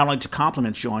 not only to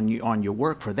compliment you on your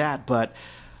work for that, but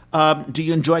do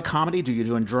you enjoy comedy? Do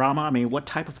you enjoy drama? I mean, what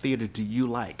type of theater do you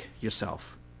like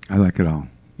yourself? I like it all.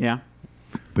 Yeah.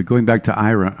 But going back to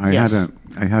Ira, Yes.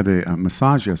 I had a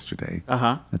massage yesterday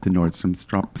Uh-huh. at the Nordstrom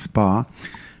Spa.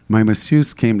 My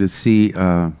masseuse came to see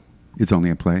It's Only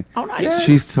a Play. Oh, nice.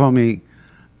 She told me,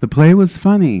 the play was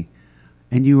funny,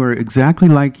 and you were exactly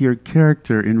like your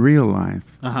character in real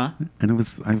life. Uh-huh. And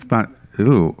I thought,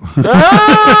 ooh.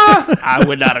 I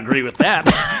would not agree with that.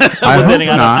 I But hope then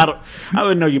again, not. I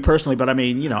wouldn't know you personally, but I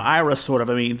mean, Ira sort of.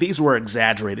 I mean, these were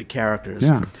exaggerated characters.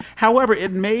 Yeah. However,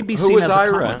 it may be Who seen was as a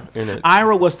Ira compliment. in it?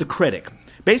 Ira was the critic.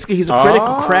 Basically, he's a critic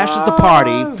who crashes the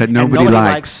party That and nobody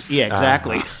likes. Yeah,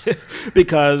 exactly,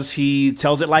 because he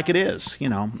tells it like it is.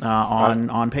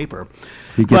 On paper.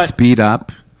 He gets But- beat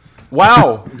up.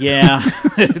 Wow. Yeah,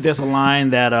 there's a line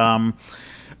that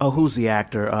who's the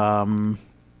actor?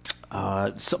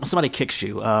 Somebody kicks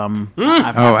you.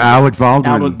 Alec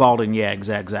Baldwin. Alec Baldwin, yeah,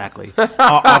 exactly.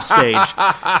 Off stage,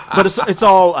 but it's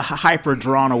all hyper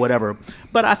drawn or whatever.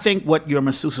 But I think what your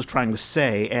masseuse is trying to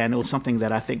say, and it was something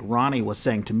that I think Ronnie was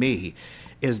saying to me,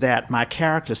 is that my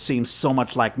character seems so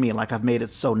much like me. Like I've made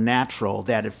it so natural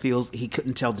that it feels he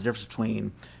couldn't tell the difference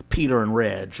between Peter and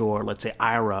Reg, or let's say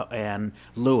Ira and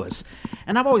Lewis.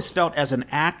 And I've always felt as an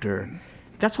actor,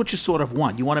 that's what you sort of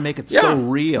want. You want to make it so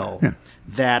real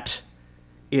that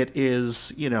it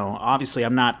is, obviously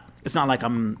it's not like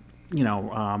I'm,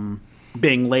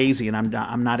 being lazy and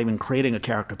I'm not even creating a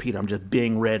character Peter. I'm just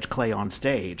being Reg Clay on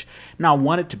stage. Now I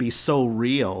want it to be so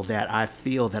real that I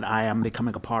feel that I am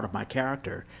becoming a part of my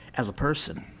character as a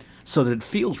person, so that it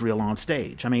feels real on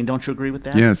stage. I mean, don't you agree with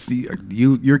that? Yes,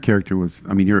 your character was.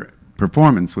 I mean, your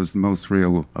performance was the most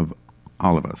real of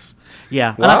all of us. Yeah,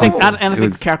 Wow. and I think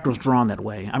was- the character was drawn that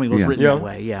way. I mean, it was Yeah. written Yeah. that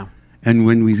way. Yeah. And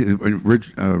when we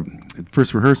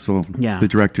first rehearsal, Yeah. the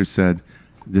director said,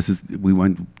 we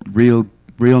want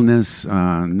realness,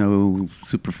 no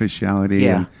superficiality."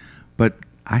 Yeah. But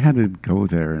I had to go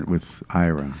there with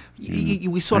Ira.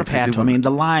 We sort of had to. I mean,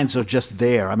 the lines are just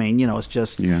there. I mean, it's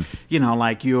just, Yeah.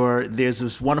 like there's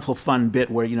this wonderful fun bit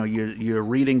where, you're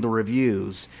reading the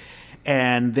reviews,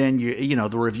 and then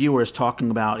the reviewer is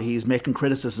talking about, he's making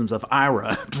criticisms of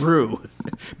Ira Drew.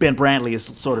 Ben Brantley is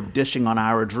sort of dishing on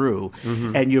Ira Drew,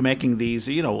 and you're making these,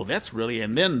 well, that's really,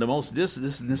 and then the most this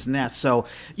and that. So,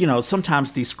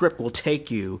 sometimes the script will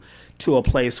take you to a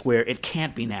place where it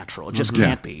can't be natural. It just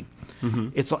can't be.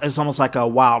 It's almost like a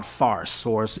wild farce,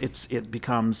 or it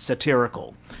becomes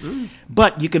satirical.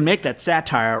 But you can make that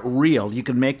satire real. You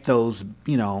can make those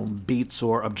beats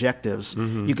or objectives.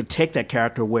 You could take that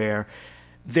character where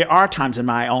there are times in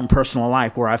my own personal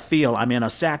life where I feel I'm in a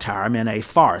satire, I'm in a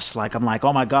farce. Like I'm like,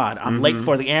 oh my God, I'm late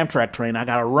for the Amtrak train. I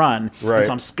got to run. Right.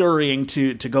 So I'm scurrying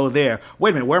to go there.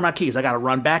 Wait a minute, where are my keys? I got to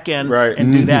run back in Right.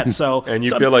 and do that. So And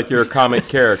you feel like you're a comic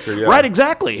character. Yeah. Right,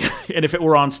 exactly. And if it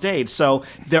were on stage. So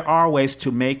there are ways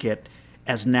to make it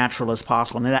as natural as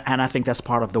possible. And I think that's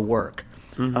part of the work.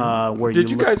 Where Did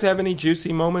you look- guys have any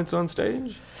juicy moments on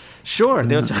stage? Sure.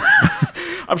 There's,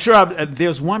 I'm sure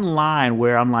there's one line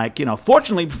where I'm like,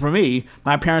 fortunately for me,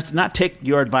 my parents did not take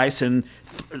your advice and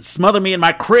smother me in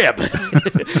my crib.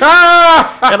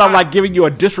 And I'm like giving you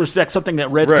a disrespect, something that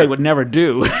Red Clay Right. would never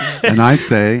do. And I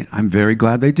say, I'm very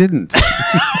glad they didn't.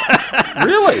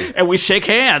 Really? And we shake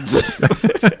hands.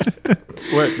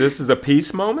 What, this is a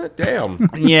peace moment? Damn.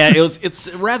 Yeah,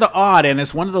 it's rather odd, and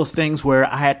it's one of those things where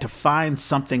I had to find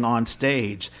something on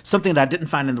stage, something that I didn't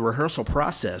find in the rehearsal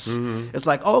process. It's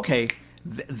like, okay,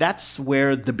 that's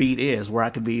where the beat is, where I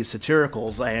could be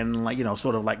satiricals and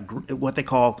sort of like what they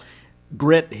call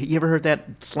grit. You ever heard that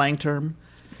slang term?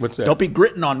 What's that? Don't be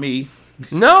gritting on me.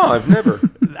 No, I've never.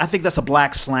 I think that's a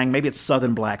black slang. Maybe it's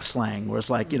Southern black slang, where it's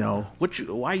like,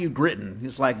 why are you gritting?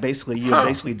 It's like basically you're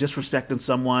basically disrespecting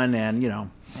someone, and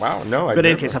Wow, no. But in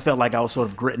any case, I felt like I was sort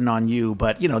of gritting on you.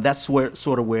 But that's where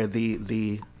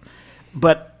the.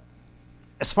 But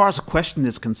as far as the question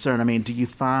is concerned, I mean, do you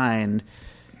find,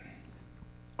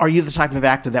 Are you the type of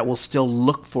actor that will still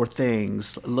look for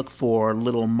things, look for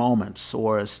little moments,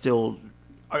 or still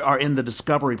are in the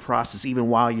discovery process even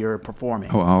while you're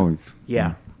performing? Oh, always.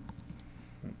 Yeah.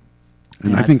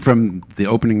 And I think from the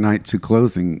opening night to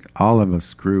closing, all of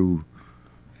us grew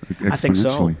exponentially. I think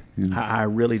so. Yeah. I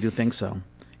really do think so.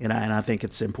 And I think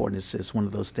it's important. It's one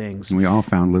of those things. And we all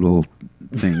found little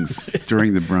things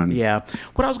during the run. Yeah.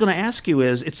 What I was going to ask you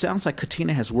is, it sounds like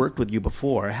Katina has worked with you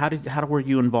before. How were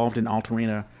you involved in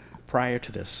Altarina prior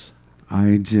to this?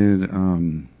 I did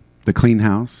The Clean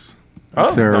House,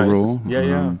 Sarah nice. Rule.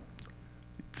 Yeah.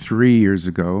 3 years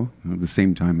ago, the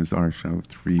same time as our show,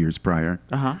 3 years prior.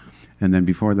 Uh-huh. And then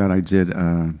before that, I did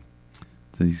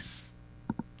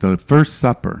The First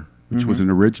Supper, which was an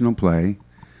original play,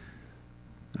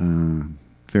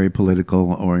 very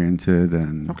political oriented,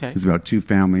 and it was about two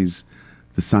families,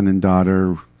 the son and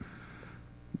daughter,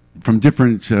 from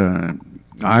different.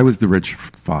 I was the rich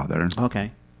father.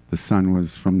 Okay. The son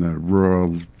was from the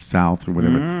rural South or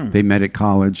whatever. They met at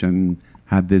college and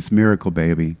had this miracle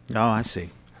baby. Oh, I see.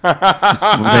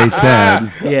 Well, they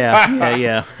said.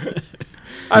 Yeah.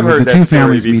 I've It was heard the that two story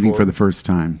families meeting before. for the first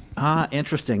time. Ah,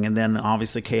 interesting. And then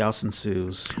obviously chaos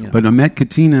ensues. You know. But I met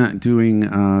Katina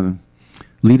doing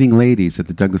Leading Ladies at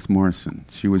the Douglas Morrison.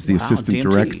 She was the Wow, assistant DMT.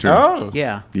 director. Oh,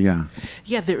 Yeah. Yeah.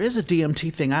 Yeah, there is a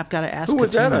DMT thing. I've got to ask who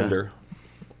was that Katina. under?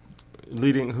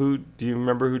 Leading who? Do you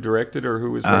remember who directed or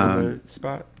who was running the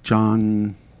spot?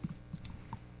 John.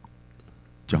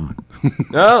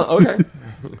 Oh, okay.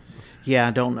 Yeah,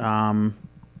 I don't.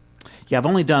 I've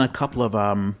only done a couple of.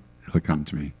 It'll come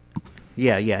to me.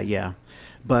 Yeah.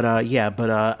 But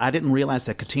I didn't realize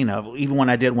that Katina. Even when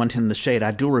I did One Ten in the Shade,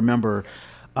 I do remember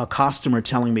a costumer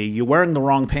telling me, "You're wearing the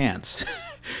wrong pants,"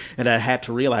 and I had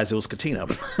to realize it was Katina.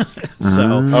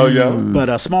 So, Oh, yeah. but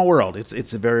a small world.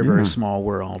 It's a very very small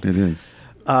world. It is.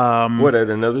 What, at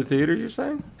another theater, you're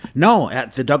saying? No,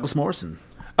 at the Douglas Morrison.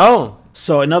 Oh,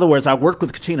 So, in other words, I worked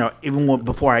with Katina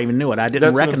before I even knew it. I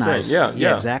didn't That's what I'm recognize. saying.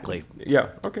 Yeah. exactly. yeah,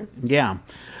 okay. Yeah.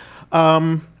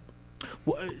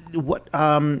 What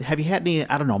have you had any,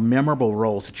 I don't know, memorable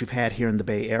roles that you've had here in the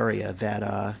Bay Area that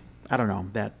I don't know,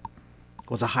 that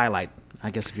was a highlight, I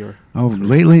guess, if you're Oh,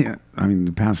 lately, I mean,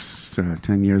 the past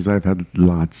 10 years, I've had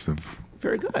lots of.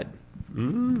 very good.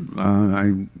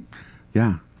 I'm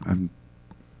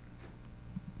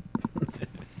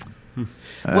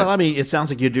Well, I mean, it sounds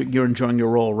like you're enjoying your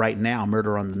role right now,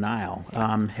 Murder on the Nile.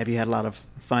 Have you had a lot of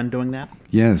fun doing that?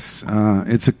 Yes,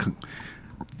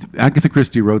 Agatha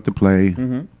Christie wrote the play,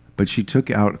 but she took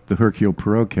out the Hercule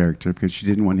Poirot character because she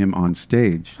didn't want him on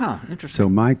stage. Huh, interesting. So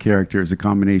my character is a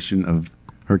combination of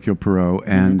Hercule Poirot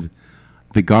and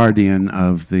the guardian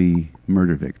of the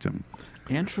murder victim.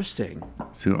 Interesting.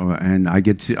 So, and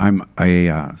I'm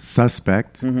a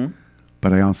suspect,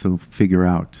 but I also figure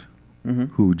out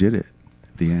who did it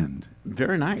at the end.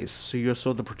 Very nice. So you're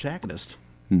the protagonist.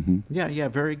 Yeah,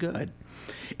 very good.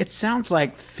 It sounds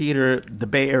like the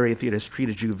Bay Area theater has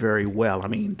treated you very well. I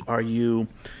mean,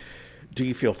 do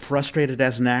you feel frustrated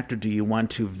as an actor? Do you want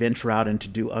to venture out and to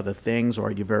do other things, or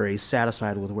are you very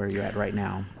satisfied with where you're at right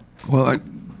now? Well,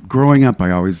 growing up,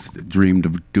 I always dreamed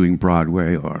of doing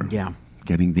Broadway or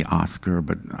getting the Oscar,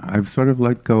 but I've sort of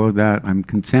let go of that. I'm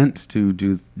content to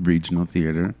do regional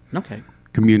theater, Okay.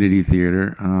 community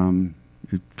theater.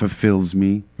 It fulfills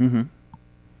me.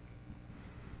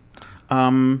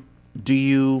 Do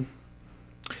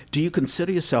you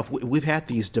consider yourself? We've had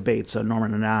these debates,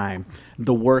 Norman and I.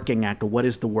 The working actor. What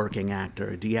is the working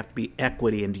actor? Do you have to be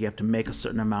equity, and do you have to make a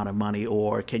certain amount of money,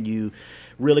 or can you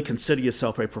really consider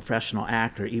yourself a professional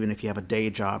actor, even if you have a day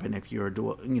job and if you're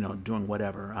doing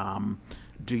whatever?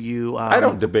 Do you? I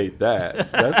don't debate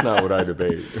that. That's not what I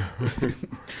debate.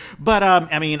 But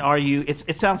I mean, are you?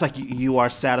 It sounds like you are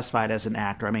satisfied as an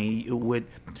actor. I mean,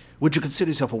 would you consider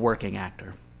yourself a working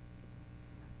actor?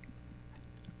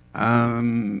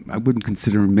 I wouldn't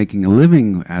consider making a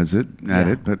living at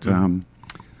it, but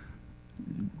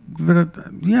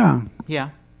yeah. Yeah.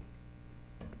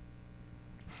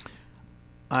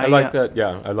 I like that.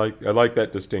 Yeah, I like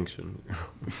that distinction,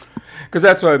 because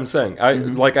that's what I'm saying.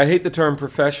 I hate the term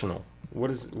professional. What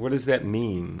does that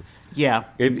mean? Yeah.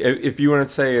 If you want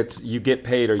to say it's you get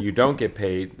paid or you don't get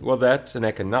paid, well, that's an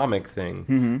economic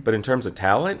thing. But in terms of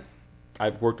talent,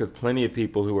 I've worked with plenty of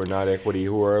people who are not equity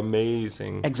who are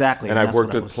amazing. Exactly. And I've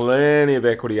worked with plenty of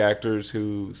equity actors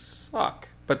who suck,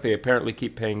 but they apparently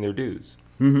keep paying their dues.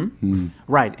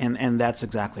 Right, and that's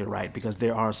exactly right, because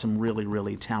there are some really,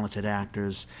 really talented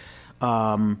actors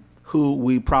who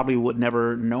we probably would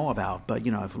never know about, but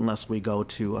unless we go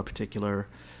to a particular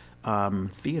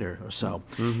theater or so.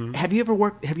 Have you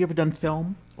ever done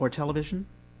film or television?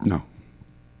 No.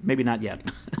 maybe not yet.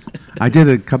 I did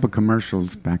a couple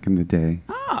commercials back in the day.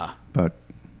 But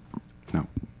no.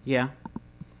 Yeah.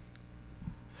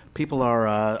 People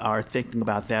are thinking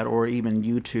about that, or even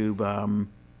YouTube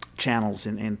channels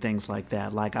and things like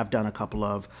that. Like I've done a couple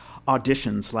of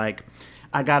auditions. Like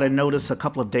I got a notice a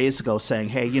couple of days ago saying,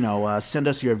 "Hey, send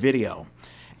us your video,"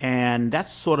 and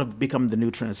that's sort of become the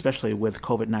new trend, especially with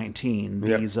COVID-19.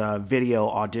 Yep. These video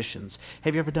auditions.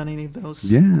 Have you ever done any of those?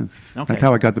 Yes. Okay. That's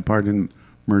how I got the part in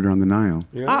Murder on the Nile.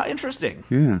 Yeah. Interesting.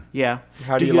 Yeah. Yeah.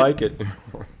 How do you like it?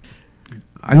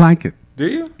 I like it. Do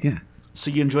you? Yeah.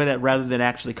 So you enjoy that rather than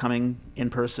actually coming in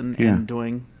person Yeah. and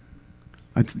doing?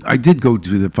 I did go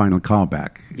to the final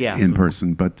callback Yeah. in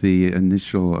person, but the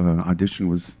initial audition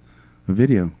was a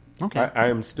video. Okay. I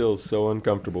am still so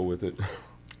uncomfortable with it.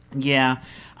 Yeah,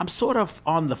 I'm sort of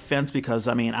on the fence because,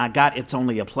 I mean, I got It's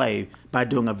Only a Play by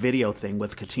doing a video thing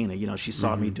with Katina. She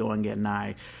saw me doing it, and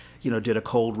I, did a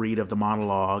cold read of the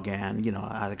monologue, and,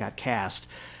 I got cast.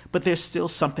 But there's still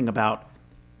something about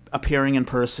appearing in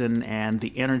person and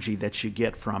the energy that you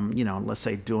get from, let's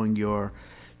say doing your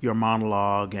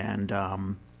monologue, and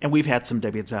we've had some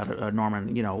debates about it,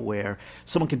 Norman, where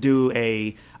someone can do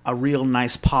a real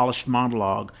nice polished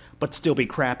monologue but still be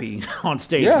crappy on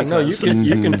stage. Yeah, no, because,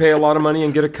 you can pay a lot of money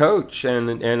and get a coach and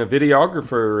a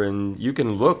videographer, and you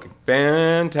can look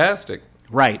fantastic.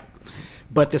 right.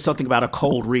 But there's something about a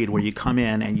cold read where you come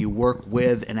in and you work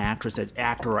with an actor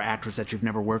or actress that you've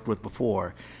never worked with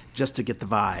before, just to get the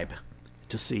vibe,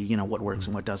 to see what works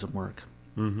and what doesn't work.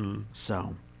 Mm-hmm.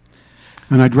 So,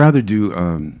 And I'd rather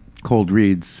do cold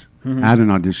reads at an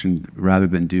audition rather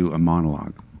than do a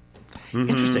monologue.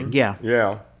 interesting. Yeah,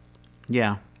 Yeah.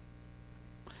 yeah.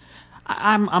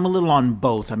 I'm a little on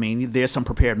both. I mean, there's some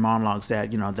prepared monologues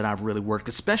that that I've really worked,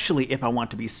 especially if I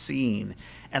want to be seen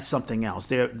as something else.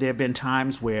 There have been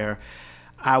times where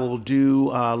I will do,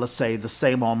 let's say, the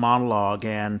same old monologue,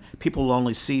 and people will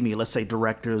only see me. Let's say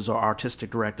directors or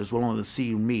artistic directors will only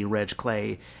see me, Reg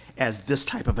Clay, as this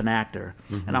type of an actor,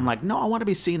 and I'm like, no, I want to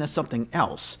be seen as something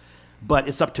else. But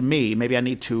it's up to me. Maybe I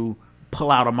need to pull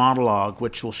out a monologue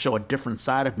which will show a different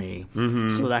side of me,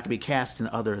 so that I can be cast in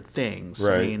other things.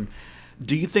 Right. I mean,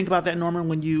 do you think about that, Norman?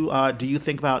 When you do you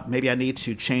think about maybe I need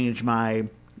to change my,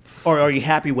 or are you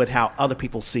happy with how other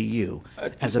people see you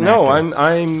as an actor? No,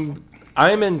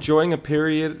 I'm enjoying a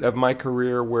period of my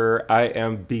career where I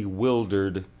am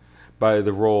bewildered by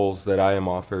the roles that I am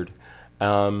offered,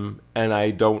 and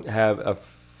I don't have a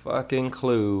fucking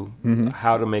clue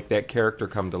how to make that character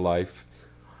come to life,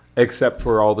 except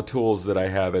for all the tools that I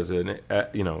have as an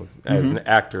as an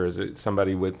actor,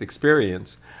 somebody with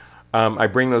experience. I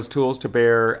bring those tools to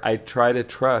bear. I try to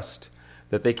trust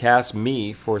that they cast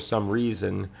me for some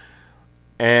reason.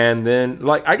 And then,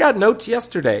 like, I got notes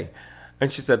yesterday, and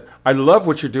she said, "I love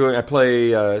what you're doing. I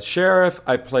play sheriff.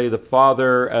 I play the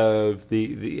father of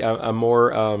a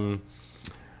more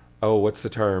what's the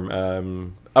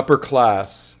term? Upper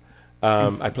class.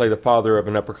 I play the father of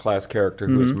an upper class character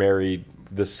who has married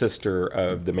the sister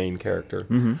of the main character."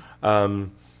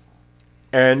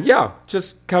 And yeah,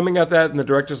 just coming at that, and the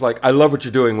director's like, "I love what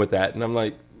you're doing with that," and I'm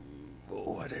like,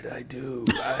 "What did I do?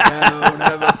 I don't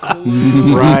have a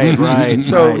clue." Right.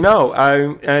 So right.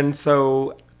 no,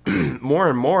 so more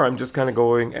and more, I'm just kind of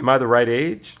going, "Am I the right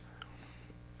age?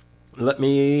 Let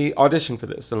me audition for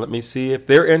this, and let me see if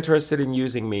they're interested in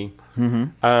using me."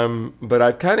 But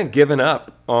I've kind of given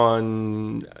up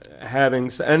on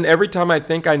having, and every time I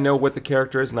think I know what the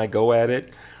character is, and I go at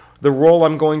it. The role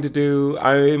I'm going to do,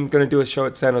 I'm going to do a show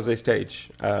at San Jose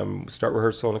Stage. Start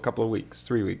rehearsal in a couple of weeks,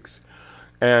 3 weeks.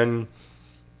 And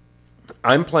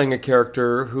I'm playing a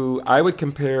character who I would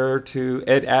compare to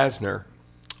Ed Asner.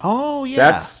 Oh yeah.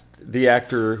 That's the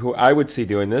actor who I would see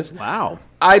doing this. wow.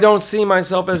 I don't see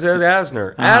myself as Ed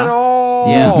Asner at all.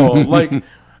 Yeah.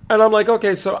 And I'm like,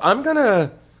 okay, so I'm going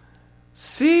to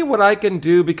see what I can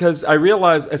do, because I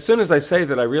realize, as soon as I say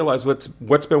that, I realize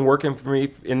what's been working for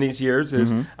me in these years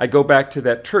is I go back to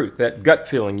that truth, that gut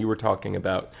feeling you were talking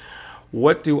about.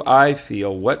 What do I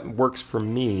feel? What works for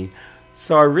me?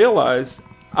 So I realized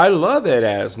I love Ed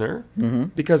Asner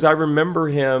because I remember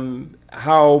him,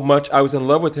 how much I was in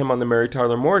love with him on the Mary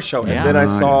Tyler Moore Show. And then I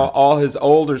saw all his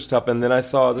older stuff, and then I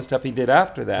saw the stuff he did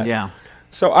after that. Yeah.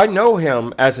 So I know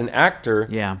him as an actor.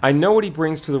 Yeah. I know what he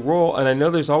brings to the role, and I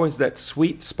know there's always that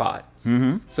sweet spot.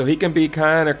 Mm-hmm. So he can be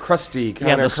kind of crusty,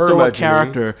 kind the of stoic curmudgeon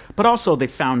character, but also the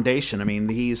foundation. I mean,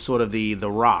 he's sort of the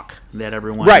rock that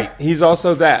everyone... Right. He's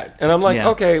also that. And I'm like, Yeah.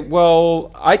 okay,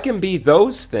 well, I can be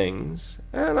those things,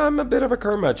 and I'm a bit of a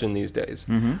curmudgeon these days.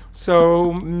 Mm-hmm.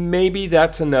 So maybe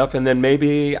that's enough, and then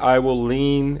maybe I will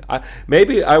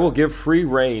maybe I will give free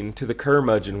rein to the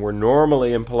curmudgeon, where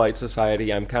normally in polite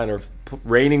society I'm kind of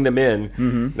reining them in.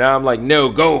 Mm-hmm. Now I'm like,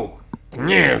 no, go.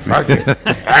 Yeah, fuck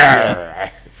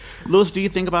it. Louis, do you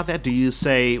think about that? Do you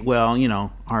say, well,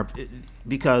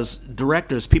 because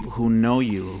directors, people who know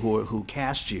you, who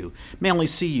cast you, may only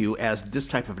see you as this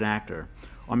type of an actor,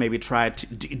 or maybe try to...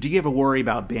 Do you ever worry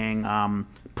about being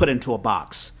put into a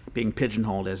box, being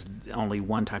pigeonholed as only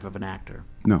one type of an actor?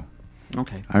 No.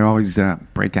 Okay. I always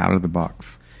break out of the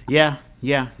box. Yeah.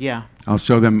 I'll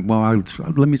show them,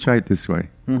 let me try it this way.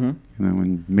 Mm-hmm.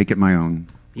 And make it my own.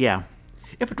 Yeah.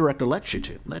 If a director lets you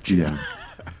to. Yeah.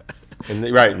 And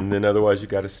then otherwise you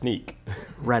got to sneak.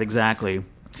 Right, exactly.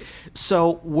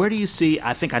 So where do you see,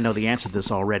 I think I know the answer to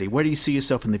this already, where do you see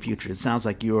yourself in the future? It sounds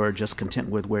like you're just content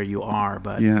with where you are,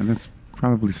 but... Yeah, that's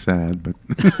probably sad, but...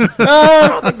 I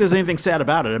don't think there's anything sad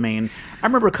about it. I mean, I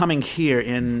remember coming here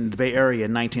in the Bay Area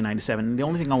in 1997, and the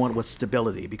only thing I wanted was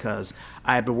stability, because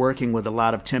I had been working with a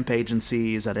lot of temp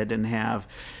agencies that I didn't have,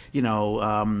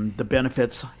 the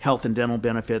benefits, health and dental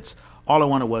benefits. All I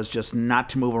wanted was just not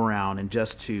to move around and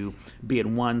just to be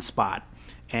in one spot.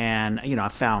 And, I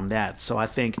found that. So I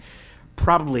think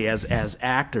probably as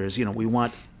actors, we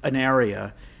want an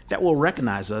area that will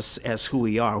recognize us as who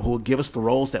we are, who will give us the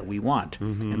roles that we want.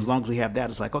 Mm-hmm. And as long as we have that,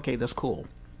 it's like, okay, that's cool.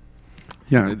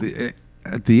 Yeah,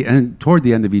 at the end, toward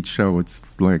the end of each show,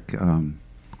 it's like,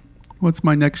 what's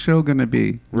my next show going to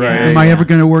be? Right. Am I ever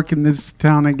going to work in this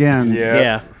town again?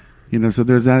 Yeah. So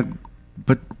there's that.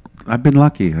 But I've been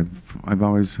lucky. I've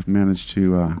always managed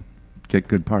to get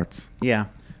good parts. Yeah.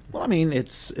 Well, I mean,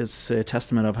 it's a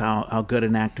testament of how good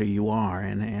an actor you are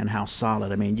and how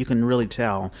solid. I mean, you can really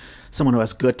tell someone who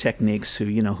has good techniques,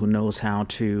 who knows how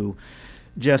to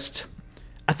just...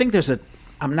 I think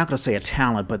I'm not going to say a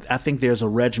talent, but I think there's a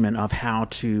regimen of how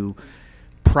to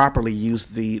properly use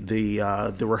the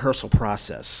rehearsal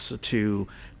process to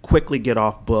quickly get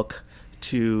off book,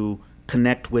 to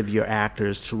connect with your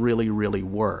actors, to really, really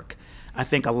work. I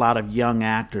think a lot of young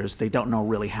actors, they don't know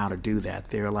really how to do that.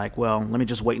 They're like, well, let me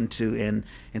just wait and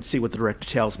see what the director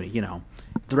tells me. The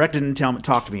director didn't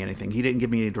talk to me anything. He didn't give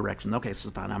me any direction. Okay, so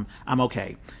fine. I'm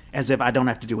okay. As if I don't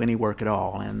have to do any work at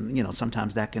all. And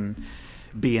sometimes that can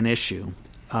be an issue.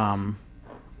 But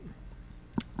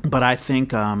I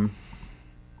think I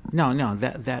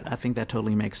think that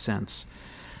totally makes sense.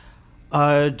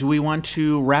 Do we want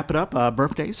to wrap it up?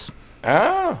 Birthdays?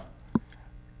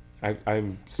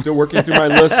 I'm still working through my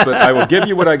list, but I will give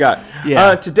you what I got.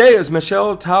 Yeah. Today is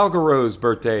Michelle Talgaro's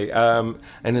birthday, and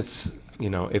it's,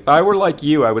 if I were like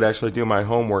you, I would actually do my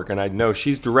homework, and I'd know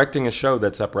she's directing a show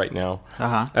that's up right now.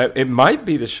 Uh-huh. It might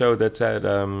be the show that's at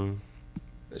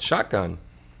Shotgun.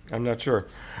 I'm not sure.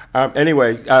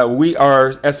 Anyway, we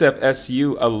are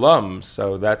SFSU alums,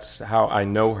 so that's how I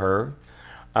know her.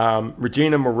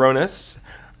 Regina Moronis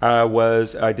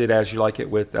I did As You Like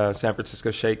It with San Francisco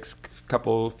Shakes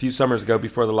few summers ago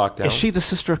before the lockdown. Is she the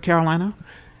sister of Carolina?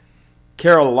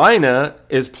 Carolina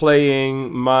is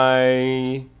playing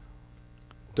my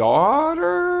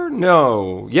daughter?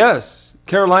 No. Yes.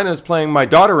 Carolina is playing my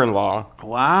daughter-in-law.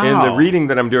 Wow. In the reading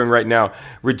that I'm doing right now.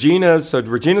 Regina's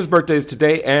birthday is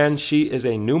today, and she is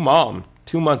a new mom.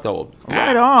 2-month-old.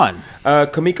 Right on.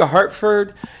 Kamika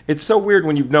Hartford. It's so weird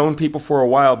when you've known people for a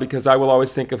while, because I will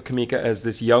always think of Kamika as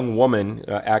this young woman,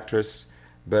 actress,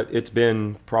 but it's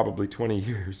been probably 20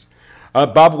 years.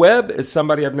 Bob Webb is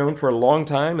somebody I've known for a long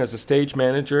time as a stage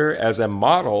manager, as a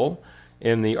model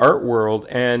in the art world,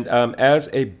 and as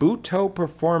a Butoh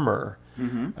performer.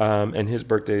 Mm-hmm. And his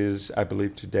birthday is, I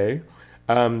believe, today.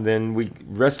 Then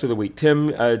rest of the week, Tim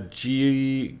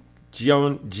Giuni.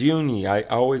 I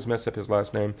always mess up his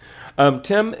last name.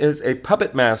 Tim is a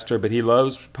puppet master, but he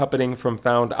loves puppeting from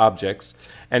found objects,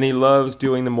 and he loves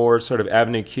doing the more sort of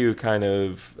Avenue Q kind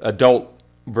of adult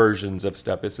versions of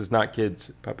stuff. This is not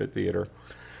kids' puppet theater.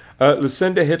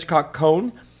 Lucinda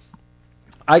Hitchcock-Cohn,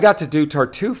 I got to do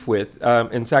Tartuffe with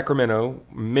in Sacramento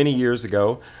many years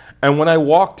ago, and when I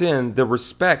walked in, the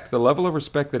level of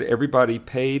respect that everybody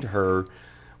paid her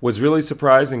was really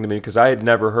surprising to me, because I had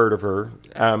never heard of her.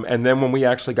 And then when we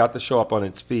actually got the show up on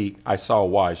its feet, I saw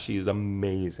why. She is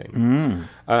amazing.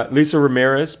 Lisa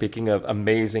Ramirez, speaking of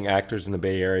amazing actors in the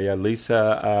Bay Area,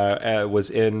 Lisa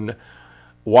was in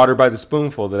Water by the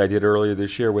Spoonful that I did earlier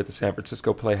this year with the San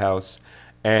Francisco Playhouse,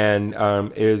 and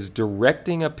is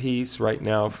directing a piece right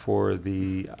now for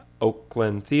the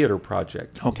Oakland Theater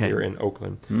Project here in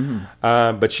Oakland.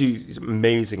 But she's an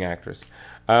amazing actress.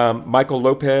 Michael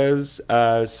Lopez,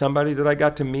 somebody that I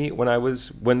got to meet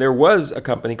when there was a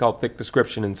company called Thick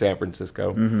Description in San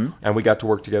Francisco, and we got to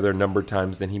work together a number of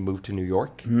times. Then he moved to New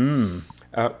York.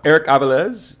 Eric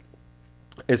Avilés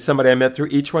is somebody I met through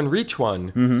Each One Reach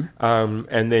One,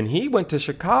 and then he went to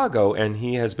Chicago, and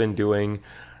he has been doing.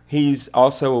 He's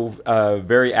also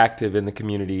very active in the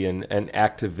community and an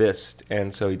activist,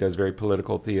 and so he does very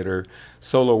political theater,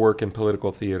 solo work in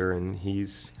political theater, and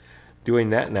he's doing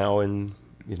that now in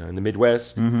the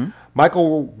Midwest.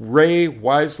 Michael Ray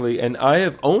Wisely and I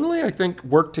have only, I think,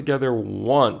 worked together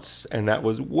once, and that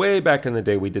was way back in the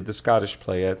day. We did the Scottish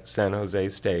play at San Jose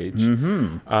Stage.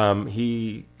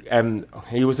 He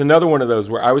was another one of those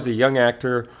where I was a young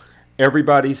actor.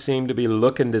 Everybody seemed to be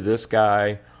looking to this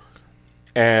guy.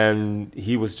 And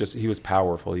he was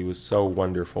powerful. He was so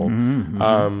wonderful.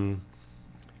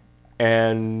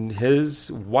 And his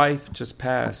wife just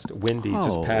passed, Wendy,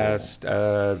 just passed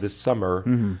this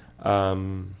summer.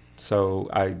 So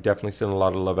I definitely sent a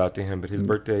lot of love out to him. But his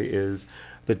birthday is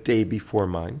the day before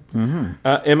mine.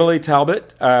 Emily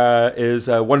Talbot is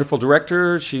a wonderful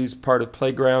director. She's part of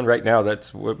Playground. Right now,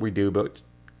 that's what we do. But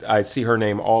I see her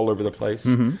name all over the place.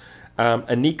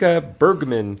 Anika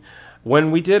Bergman.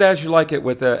 When we did As You Like It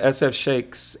with SF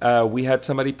Shakes, we had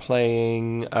somebody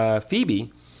playing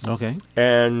Phoebe. Okay.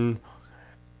 And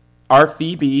our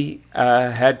Phoebe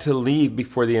had to leave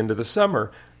before the end of the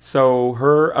summer. So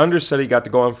her understudy got to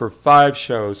go on for 5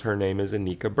 shows. Her name is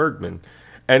Anika Bergman.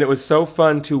 And it was so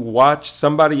fun to watch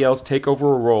somebody else take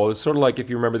over a role. It's sort of like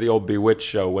if you remember the old Bewitched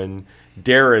show when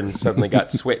Darren suddenly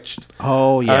got switched.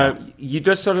 Oh, yeah. You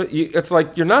just it's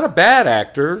like you're not a bad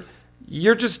actor.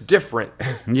 You're just different.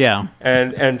 Yeah.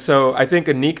 And so I think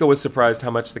Anika was surprised how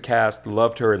much the cast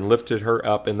loved her and lifted her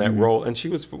up in that role. And she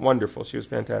was wonderful. She was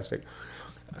fantastic.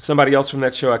 Somebody else from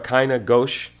that show, Akaina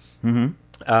Ghosh.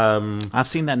 I've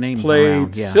seen that name played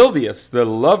around. Yeah. Sylvius, the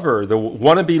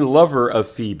wannabe lover of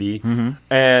Phoebe,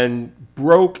 and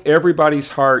broke everybody's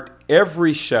heart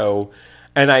every show.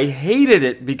 And I hated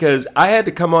it because I had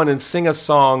to come on and sing a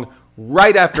song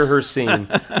right after her scene.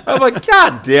 I'm like,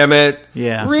 God damn it.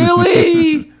 Yeah.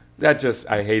 Really?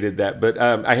 I hated that. But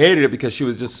I hated it because she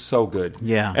was just so good.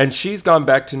 Yeah. And she's gone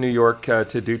back to New York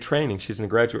to do training. She's in a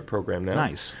graduate program now.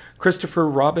 Nice. Christopher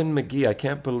Robin McGee. I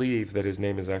can't believe that his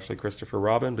name is actually Christopher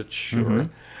Robin, but sure.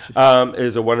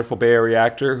 Is a wonderful Bay Area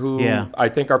actor who I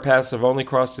think our paths have only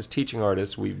crossed as teaching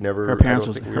artists. We've never.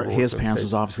 His parents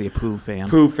was obviously a Pooh fan.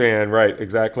 Pooh fan, right?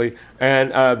 Exactly.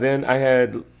 And then I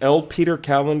had L. Peter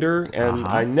Callender, and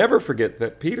I never forget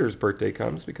that Peter's birthday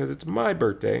comes because it's my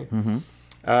birthday.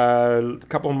 A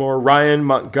couple more. Ryan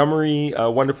Montgomery, a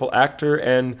wonderful actor,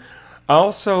 and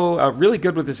also really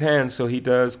good with his hands. So he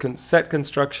does set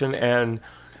construction, and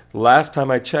last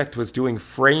time I checked was doing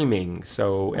framing.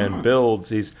 And builds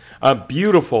these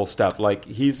beautiful stuff. Like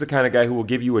he's the kind of guy who will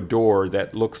give you a door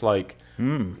that looks like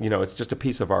it's just a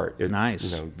piece of art.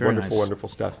 Nice, Very wonderful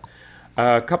stuff.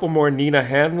 A couple more. Nina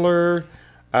Handler,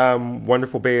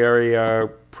 wonderful Bay Area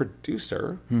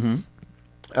producer,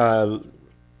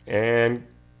 and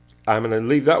I'm going to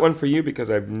leave that one for you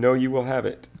because I know you will have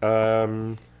it.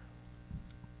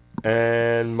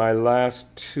 And my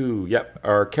last 2,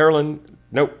 are Carolyn.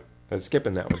 Nope, I was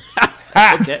skipping that one.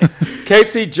 Okay.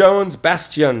 Casey Jones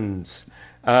Bastions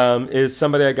is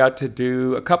somebody I got to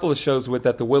do a couple of shows with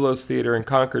at the Willows Theater in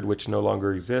Concord, which no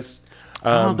longer exists.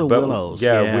 Willows.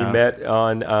 Yeah, we met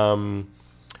on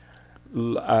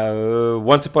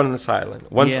Once Upon This Island.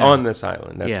 On This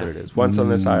Island, that's what it is. Once on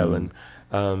This Island.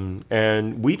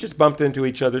 And we just bumped into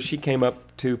each other. She came up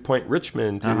to Point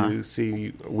Richmond to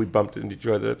see. We bumped into each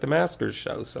other at the Masters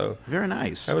show. So very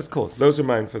nice. That was cool. Those are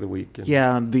mine for the week.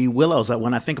 Yeah, the Willows.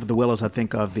 When I think of the Willows, I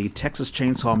think of the Texas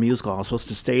Chainsaw Musical. I was supposed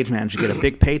to stage manage to get a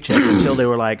big paycheck until they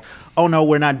were like, "Oh no,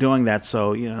 we're not doing that."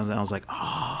 So I was like,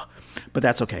 "Oh," but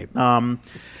that's okay. And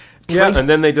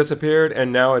then they disappeared,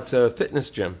 and now it's a fitness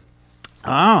gym.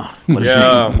 What a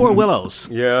shame. Poor Willows.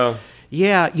 Yeah.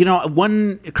 Yeah,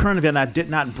 one current event I did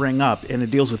not bring up, and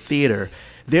it deals with theater.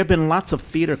 There have been lots of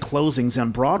theater closings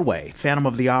on Broadway. Phantom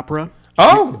of the Opera.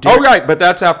 Right, but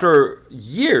that's after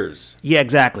years. Yeah,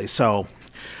 exactly. So,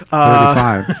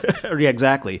 35. Yeah,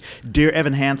 exactly. Dear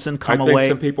Evan Hansen, I think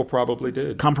some people probably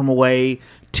did. Come From Away.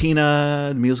 Tina,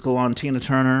 the musical on Tina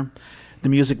Turner. The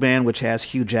Music Man, which has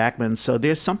Hugh Jackman. So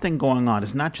there's something going on.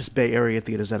 It's not just Bay Area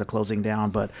theaters that are closing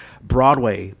down, but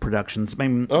Broadway productions. I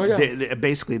mean,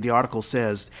 basically, the article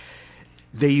says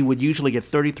they would usually get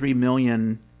 33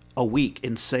 million a week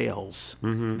in sales.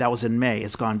 That was in May.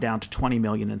 It's gone down to 20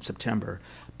 million in September.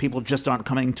 People just aren't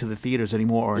coming to the theaters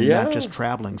anymore, or not just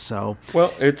traveling. So,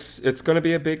 well, it's going to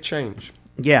be a big change.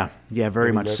 Yeah,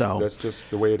 very much so. That's just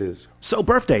the way it is. So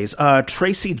birthdays.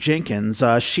 Tracy Jenkins,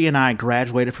 she and I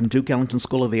graduated from Duke Ellington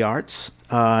School of the Arts.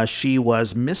 She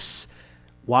was Miss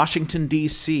Washington,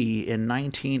 D.C. in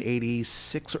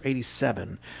 1986 or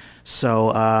 87.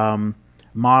 So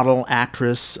model,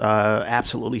 actress,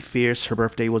 absolutely fierce. Her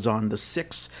birthday was on the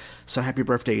 6th. So happy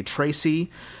birthday,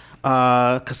 Tracy.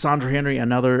 Cassandra Henry,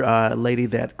 another lady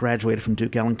that graduated from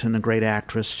Duke Ellington, a great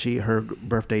actress. Her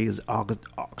birthday is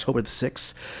October the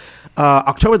 6th.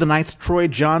 October the 9th, Troy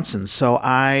Johnson. So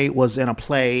I was in a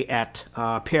play at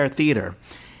Pear Theater,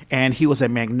 and he was a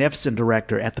magnificent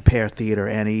director at the Pear Theater.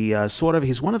 And he's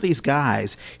one of these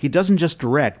guys. He doesn't just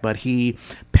direct, but he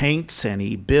paints and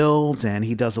he builds and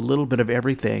he does a little bit of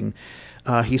everything.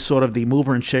 He's sort of the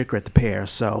mover and shaker at the Pear.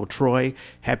 So, Troy,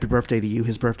 happy birthday to you.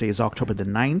 His birthday is October the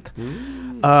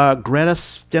 9th. Greta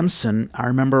Stimson, I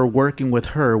remember working with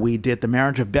her. We did The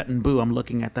Marriage of Bet and Boo. I'm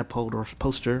looking at that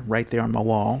poster right there on my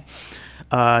wall.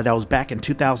 That was back in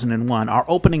 2001. Our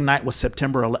opening night was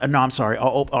September 11th. No, I'm sorry.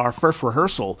 Our first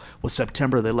rehearsal was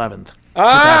September the 11th.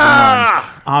 2001.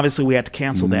 Obviously, we had to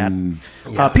cancel that.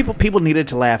 Yeah. People needed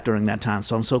to laugh during that time,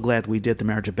 so I'm so glad we did The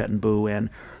Marriage of Bet and Boo, and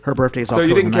her birthday is October 9th.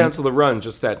 So you didn't cancel the run,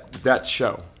 just that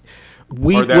show?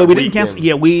 We didn't cancel.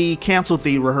 Yeah, we canceled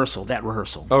the rehearsal. That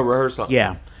rehearsal. Oh, rehearsal.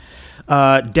 Yeah.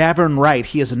 Davern Wright,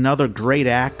 he is another great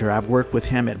actor. I've worked with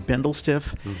him at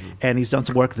Bindlestiff, and he's done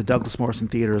some work at the Douglas Morrison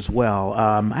Theater as well.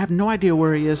 I have no idea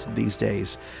where he is these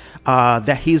days.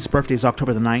 His birthday is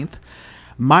October the 9th.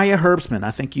 Maya Herbsman, I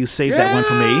think you saved that one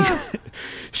for me.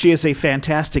 She is a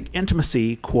fantastic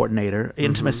intimacy coordinator,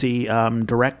 intimacy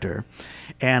director,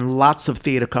 and lots of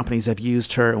theater companies have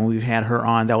used her, and we've had her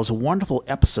on. That was a wonderful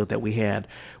episode that we had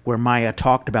where Maya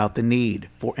talked about the need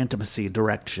for intimacy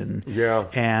direction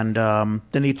and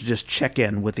the need to just check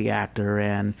in with the actor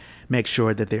and make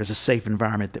sure that there's a safe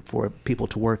environment for people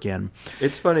to work in.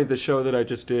 It's funny, the show that I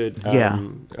just did,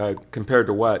 Compared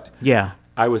to What? Yeah.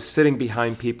 I was sitting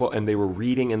behind people, and they were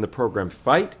reading in the program,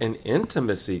 Fight and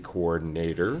Intimacy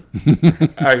Coordinator.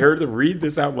 I heard them read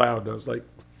this out loud, and I was like,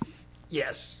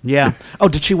 yes. Yeah. Oh,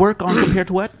 did she work on Compared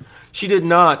to What? She did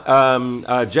not.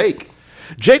 Jake.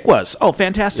 Jake was. Oh,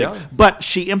 fantastic. Yeah. But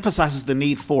she emphasizes the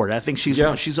need for it. I think she's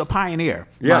a pioneer.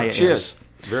 Yeah, Maya she is.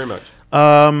 Very much.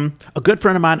 A good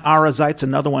friend of mine, Ara Zeitz,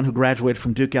 another one who graduated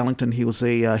from Duke Ellington. He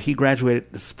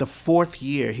graduated the 4th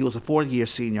year. He was a 4th-year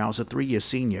senior. I was a 3-year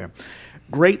senior.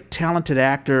 Great, talented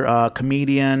actor,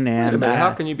 comedian, and wait a minute,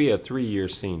 how can you be a 3-year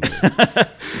senior?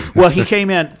 Well, he came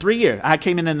in 3 years. I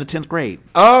came in the 10th grade.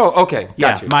 Oh, okay,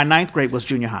 gotcha. Yeah, my 9th grade was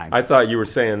junior high. I thought you were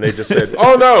saying they just said,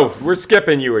 "Oh no, we're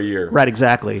skipping you a year." Right,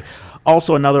 exactly.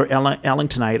 Also, another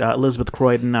Ellingtonite, Elizabeth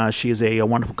Croydon. She is a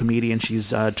wonderful comedian.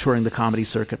 She's touring the comedy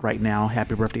circuit right now.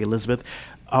 Happy birthday, Elizabeth!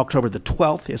 October the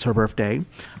 12th is her birthday.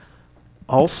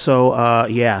 Also,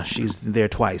 she's there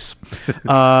twice.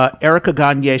 Erica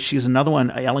Gagne, she's another one,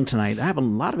 Ellingtonite. I have a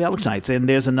lot of Ellingtonites, and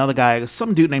there's another guy,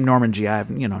 some dude named Norman G. I have,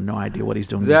 no idea what he's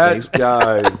doing these days. That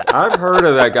guy, I've heard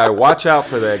of that guy. Watch out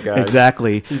for that guy.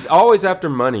 Exactly. He's always after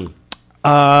money.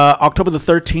 October the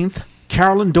 13th,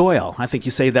 Carolyn Doyle. I think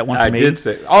you saved that one for me. I did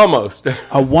say, almost.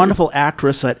 A wonderful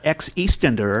actress, an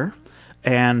ex-Eastender.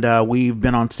 And we've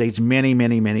been on stage many,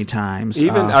 many, many times.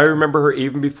 I remember her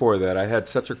even before that. I had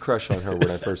such a crush on her when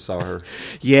I first saw her.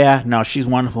 Yeah, no, she's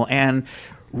wonderful. And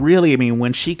really, I mean,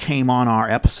 when she came on our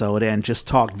episode and just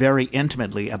talked very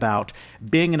intimately about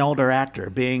being an older actor,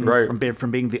 from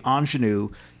being the ingenue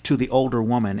to the older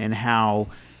woman, and how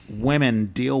women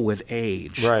deal with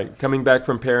age. Right, coming back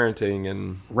from parenting.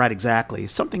 And right, exactly.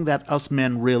 Something that us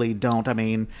men really don't. I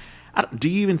mean, do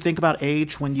you even think about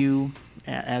age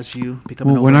as you become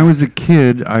an older? When I was a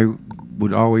kid, I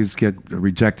would always get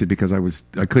rejected because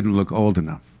I couldn't look old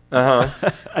enough.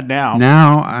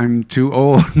 Now I'm too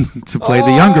old to play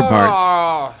the younger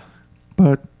parts.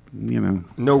 But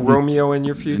no Romeo in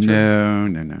your future. No.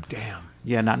 Damn.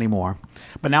 Yeah, not anymore.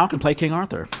 But now I can play King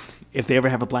Arthur, if they ever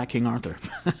have a black King Arthur.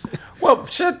 Well,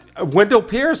 shit, Wendell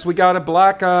Pierce. We got a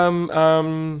black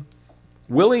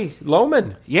Willie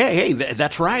Loman. Yeah, hey,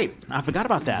 that's right. I forgot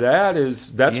about that.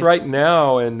 That's right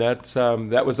now, and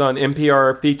that was on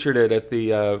NPR. Featured it at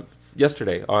the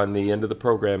yesterday on the end of the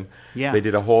program. Yeah, they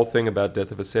did a whole thing about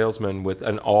Death of a Salesman with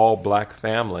an all-black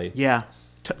family. Yeah,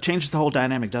 changes the whole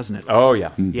dynamic, doesn't it? Oh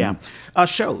yeah, yeah.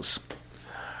 Shows.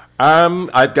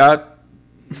 I've got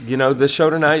the show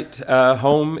tonight,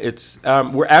 home. It's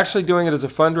we're actually doing it as a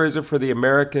fundraiser for the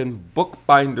American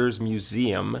Bookbinders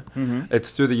Museum. Mm-hmm.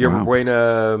 It's through the Yerma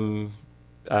Buena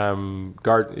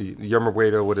Yerma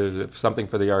Buena, what is it? Something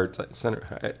for the Arts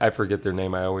Center. I forget their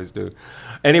name. I always do.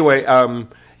 Anyway,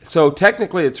 so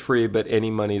technically it's free, but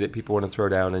any money that people want to throw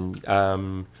down,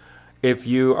 and if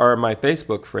you are my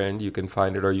Facebook friend, you can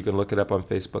find it, or you can look it up on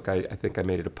Facebook. I think I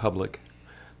made it a public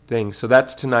thing. So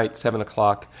that's tonight, 7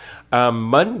 o'clock.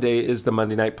 Monday is the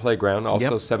Monday Night Playground,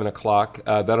 also 7 o'clock.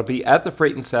 That'll be at the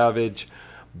Freight and Salvage.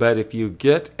 But if you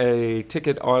get a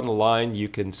ticket online, you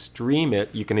can stream it.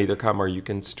 You can either come or you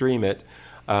can stream it.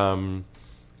 And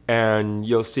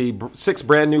you'll see 6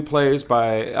 brand new plays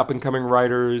by up-and-coming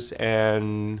writers.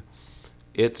 And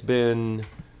it's been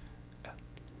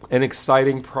an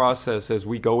exciting process as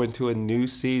we go into a new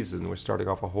season. We're starting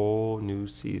off a whole new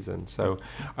season. So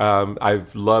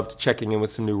I've loved checking in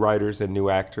with some new writers and new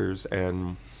actors,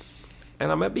 and I'm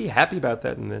going to be happy about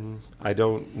that. And then I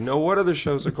don't know what other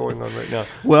shows are going on right now.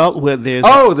 Well, there's...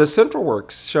 Oh, the Central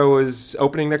Works show is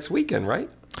opening next weekend, right?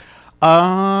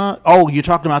 You're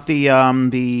talking about the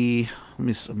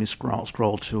let me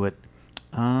scroll to it.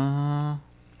 Did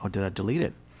I delete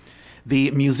it?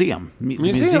 The museum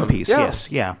piece, yeah.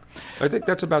 Yes, yeah. I think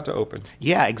that's about to open.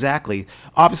 Yeah, exactly.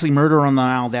 Obviously, Murder on the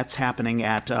Nile, that's happening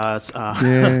at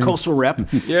Coastal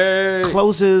Rep. Yay!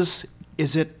 Closes,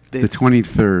 is it? The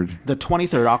 23rd. The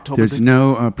 23rd, October. There's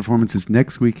no performances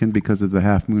next weekend because of the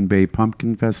Half Moon Bay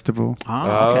Pumpkin Festival.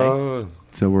 Oh, okay.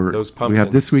 So we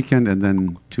have this weekend and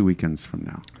then 2 weekends from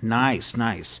now.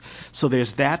 Nice. So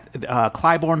there's that.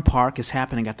 Clybourne Park is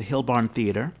happening at the Hill Barn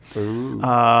Theater.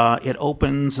 It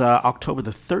opens October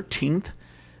the 13th.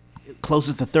 It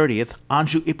closes the 30th.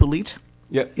 Anju Hippolyte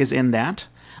is in that.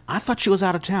 I thought she was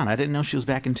out of town. I didn't know she was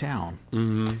back in town.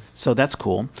 Mm-hmm. So that's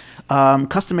cool.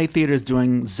 Custom Made Theater is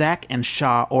doing Zack and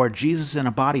Shaw, or Jesus in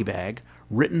a Body Bag,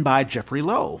 written by Jeffrey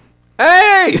Lowe.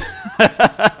 Hey!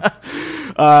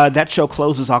 That show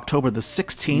closes October the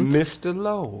 16th. Mr.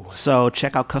 Lowe. So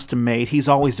check out Custom Made. He's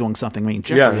always doing something. I mean,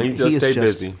 Jeffrey, he just stayed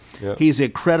busy. Yep. He's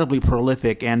incredibly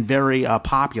prolific and very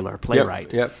popular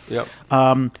playwright. Yep.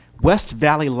 West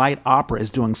Valley Light Opera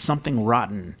is doing Something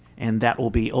Rotten, and that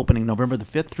will be opening November the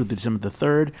 5th through December the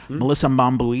 3rd. Mm-hmm. Melissa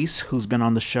Mambuis, who's been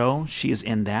on the show, she is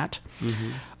in that.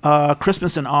 Mm-hmm.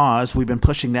 Christmas in Oz, we've been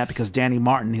pushing that because Danny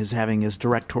Martin is having his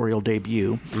directorial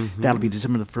debut. Mm-hmm. That'll be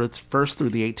December the 1st through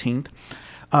the 18th.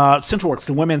 Central Works,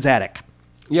 The Women's Attic.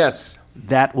 Yes.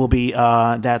 That will be,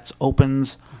 that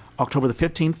opens October the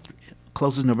 15th,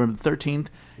 closes November the 13th.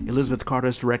 Elizabeth Carter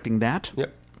is directing that.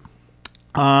 Yep.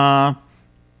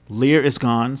 Lear is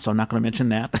gone, so I'm not going to mention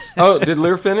that. Oh, did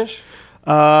Lear finish?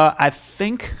 I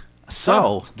think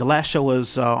so. The last show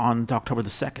was on October the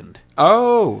 2nd.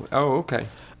 Oh, okay.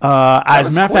 As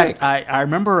a matter of fact, I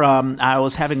remember I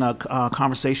was having a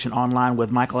conversation online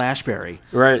with Michael Ashbury,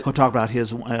 right, who talked about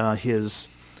his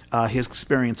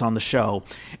experience on the show,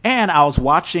 and I was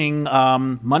watching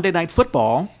Monday Night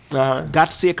Football. Got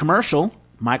to see a commercial.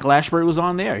 Michael Ashbury was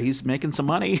on there. He's making some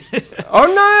money.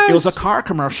 Oh, nice! It was a car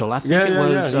commercial. I think it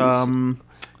was.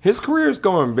 His career is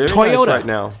going very Toyota nice right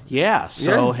now. Yeah.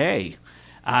 So hey,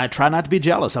 I try not to be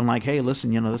jealous. I'm like, hey,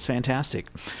 listen, that's fantastic.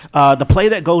 The Play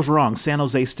That Goes Wrong, San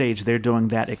Jose Stage, they're doing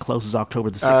that. It closes October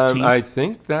the 16th. I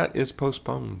think that is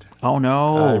postponed. Oh,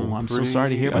 no. I'm so sorry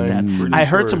to hear about that. I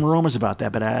heard some rumors about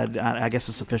that, but I guess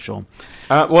it's official.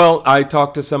 Well, I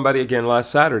talked to somebody again last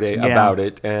Saturday about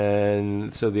it,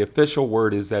 and so the official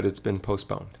word is that it's been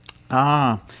postponed.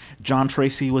 John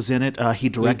Tracy was in it. He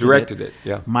directed it.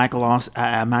 Yeah. Michael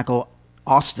Barrett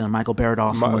Austin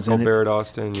was in it. Barrett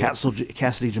Austin.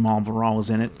 Cassidy Jamal Varall was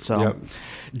in it. So,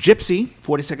 Gypsy,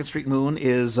 42nd Street Moon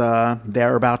is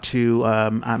they're about to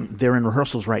they're in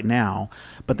rehearsals right now,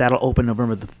 but that'll open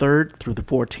November the 3rd through the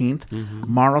 14th. Mm-hmm.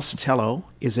 Maro Sotelo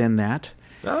is in that.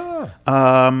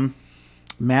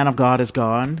 Man of God is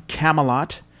gone.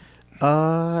 Camelot.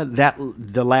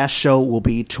 The last show will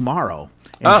be tomorrow,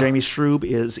 and Jamie Shrube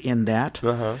is in that.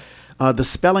 The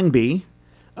Spelling Bee.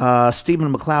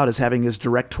 Stephen McLeod is having his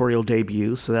directorial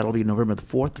debut, so that'll be November the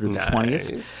 4th through the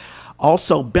 20th.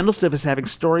 Also, Bindlestiff is having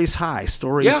Stories High.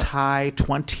 High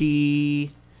 22?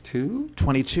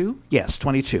 Yes,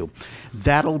 22.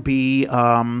 That'll be,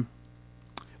 it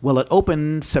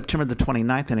opened September the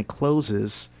 29th, and it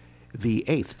closes the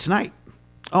 8th, tonight.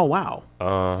 Oh, wow.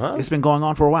 It's been going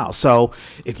on for a while. So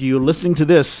if you're listening to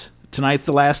this, tonight's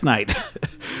the last night.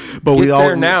 But we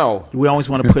always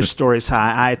want to push Stories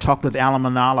High. I talked with Alan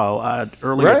Manalo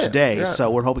earlier today,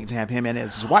 so we're hoping to have him and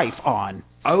his wife on.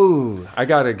 Oh, I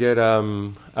gotta get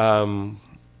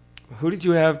who did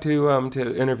you have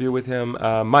to interview with him?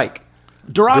 Mike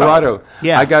Dorado.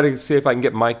 Yeah. I got to see if I can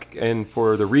get Mike in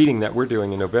for the reading that we're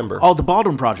doing in November. Oh, the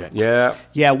Baldwin Project. Yeah.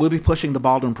 Yeah, we'll be pushing the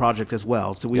Baldwin Project as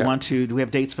well. So Yeah. do we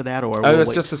have dates for that? Or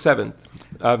That's just the 7th.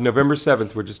 November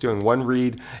 7th, we're just doing one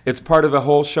read. It's part of a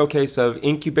whole showcase of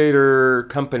incubator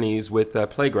companies with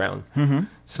Playground. Mm-hmm.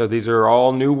 So these are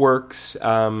all new works,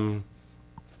 and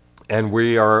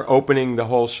we are opening the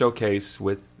whole showcase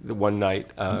with the one night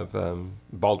of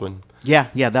Baldwin. Yeah,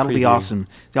 that'll be Preview. awesome.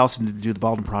 It's awesome to do the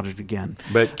Baldwin Project again.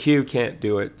 But Q can't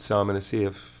do it, so I'm going to see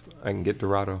if I can get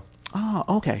Dorado. Oh,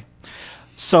 okay.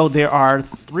 So there are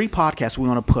 3 podcasts we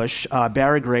want to push.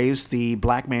 Barry Graves, The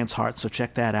Black Man's Heart, so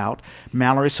check that out.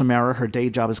 Mallory Samara, her day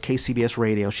job is KCBS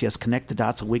Radio. She has Connect the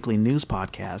Dots, a weekly news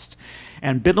podcast.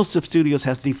 And Bindlestiff Studios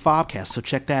has The Fobcast, so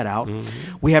check that out.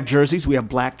 Mm-hmm. We have jerseys. We have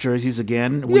black jerseys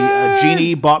again.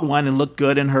 Jeannie bought one and looked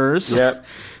good in hers. Yep.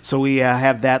 So we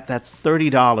have that. That's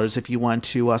 $30 if you want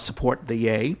to support the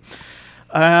Yay.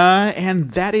 And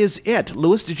that is it.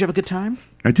 Louis, did you have a good time?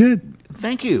 I did.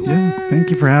 Thank you. Yeah,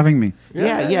 thank you for having me.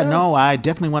 Yeah. No, I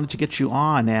definitely wanted to get you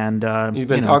on, and You've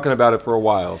been talking about it for a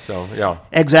while, so yeah.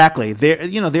 Exactly. There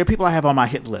are people I have on my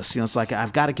hit list. It's like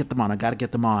I've got to get them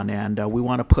on, and we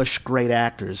want to push great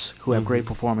actors who have great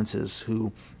performances,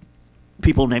 who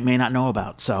people may not know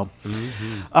about. So,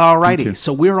 all righty.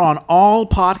 So we're on all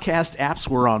podcast apps.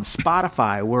 We're on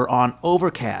Spotify. We're on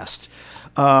Overcast.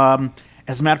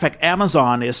 As a matter of fact,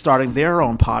 Amazon is starting their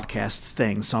own podcast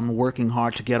thing, so I'm working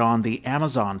hard to get on the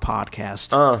Amazon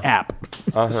podcast app.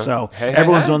 So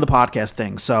everyone's doing the podcast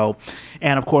thing. So,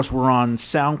 and of course, we're on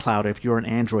SoundCloud if you're an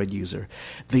Android user.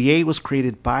 The Yay was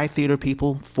created by theater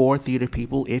people for theater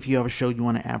people. If you have a show you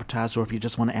want to advertise, or if you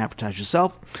just want to advertise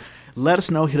yourself, let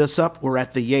us know. Hit us up. We're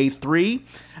at the Yay 3.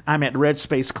 I'm at Red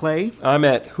Space Clay. I'm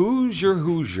at Hoosier.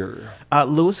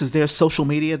 Louis, is there social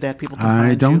media that people can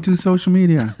find I don't you? do social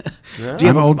media. Do you have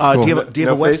I'm old school. Do you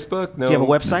have No a Facebook? Do you have a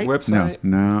website?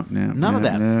 No. None of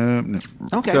that. No.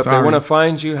 Okay. So if they want to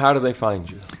find you, how do they find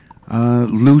you?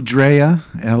 Loudrea,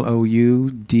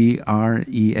 Loudrea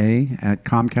at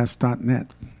Comcast.net.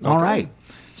 All right.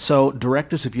 So,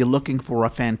 directors, if you're looking for a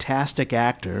fantastic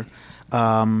actor,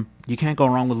 you can't go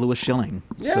wrong with Louis Schilling.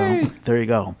 Yay. So, there you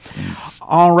go.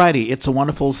 All righty. It's a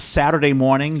wonderful Saturday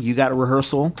morning. You got a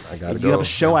rehearsal. I got to You go. have a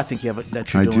show, I think,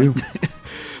 that you're I doing. do.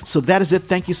 So, that is it.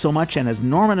 Thank you so much. And as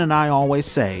Norman and I always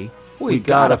say, We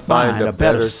gotta find a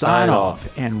better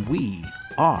sign-off. And we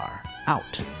are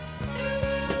out.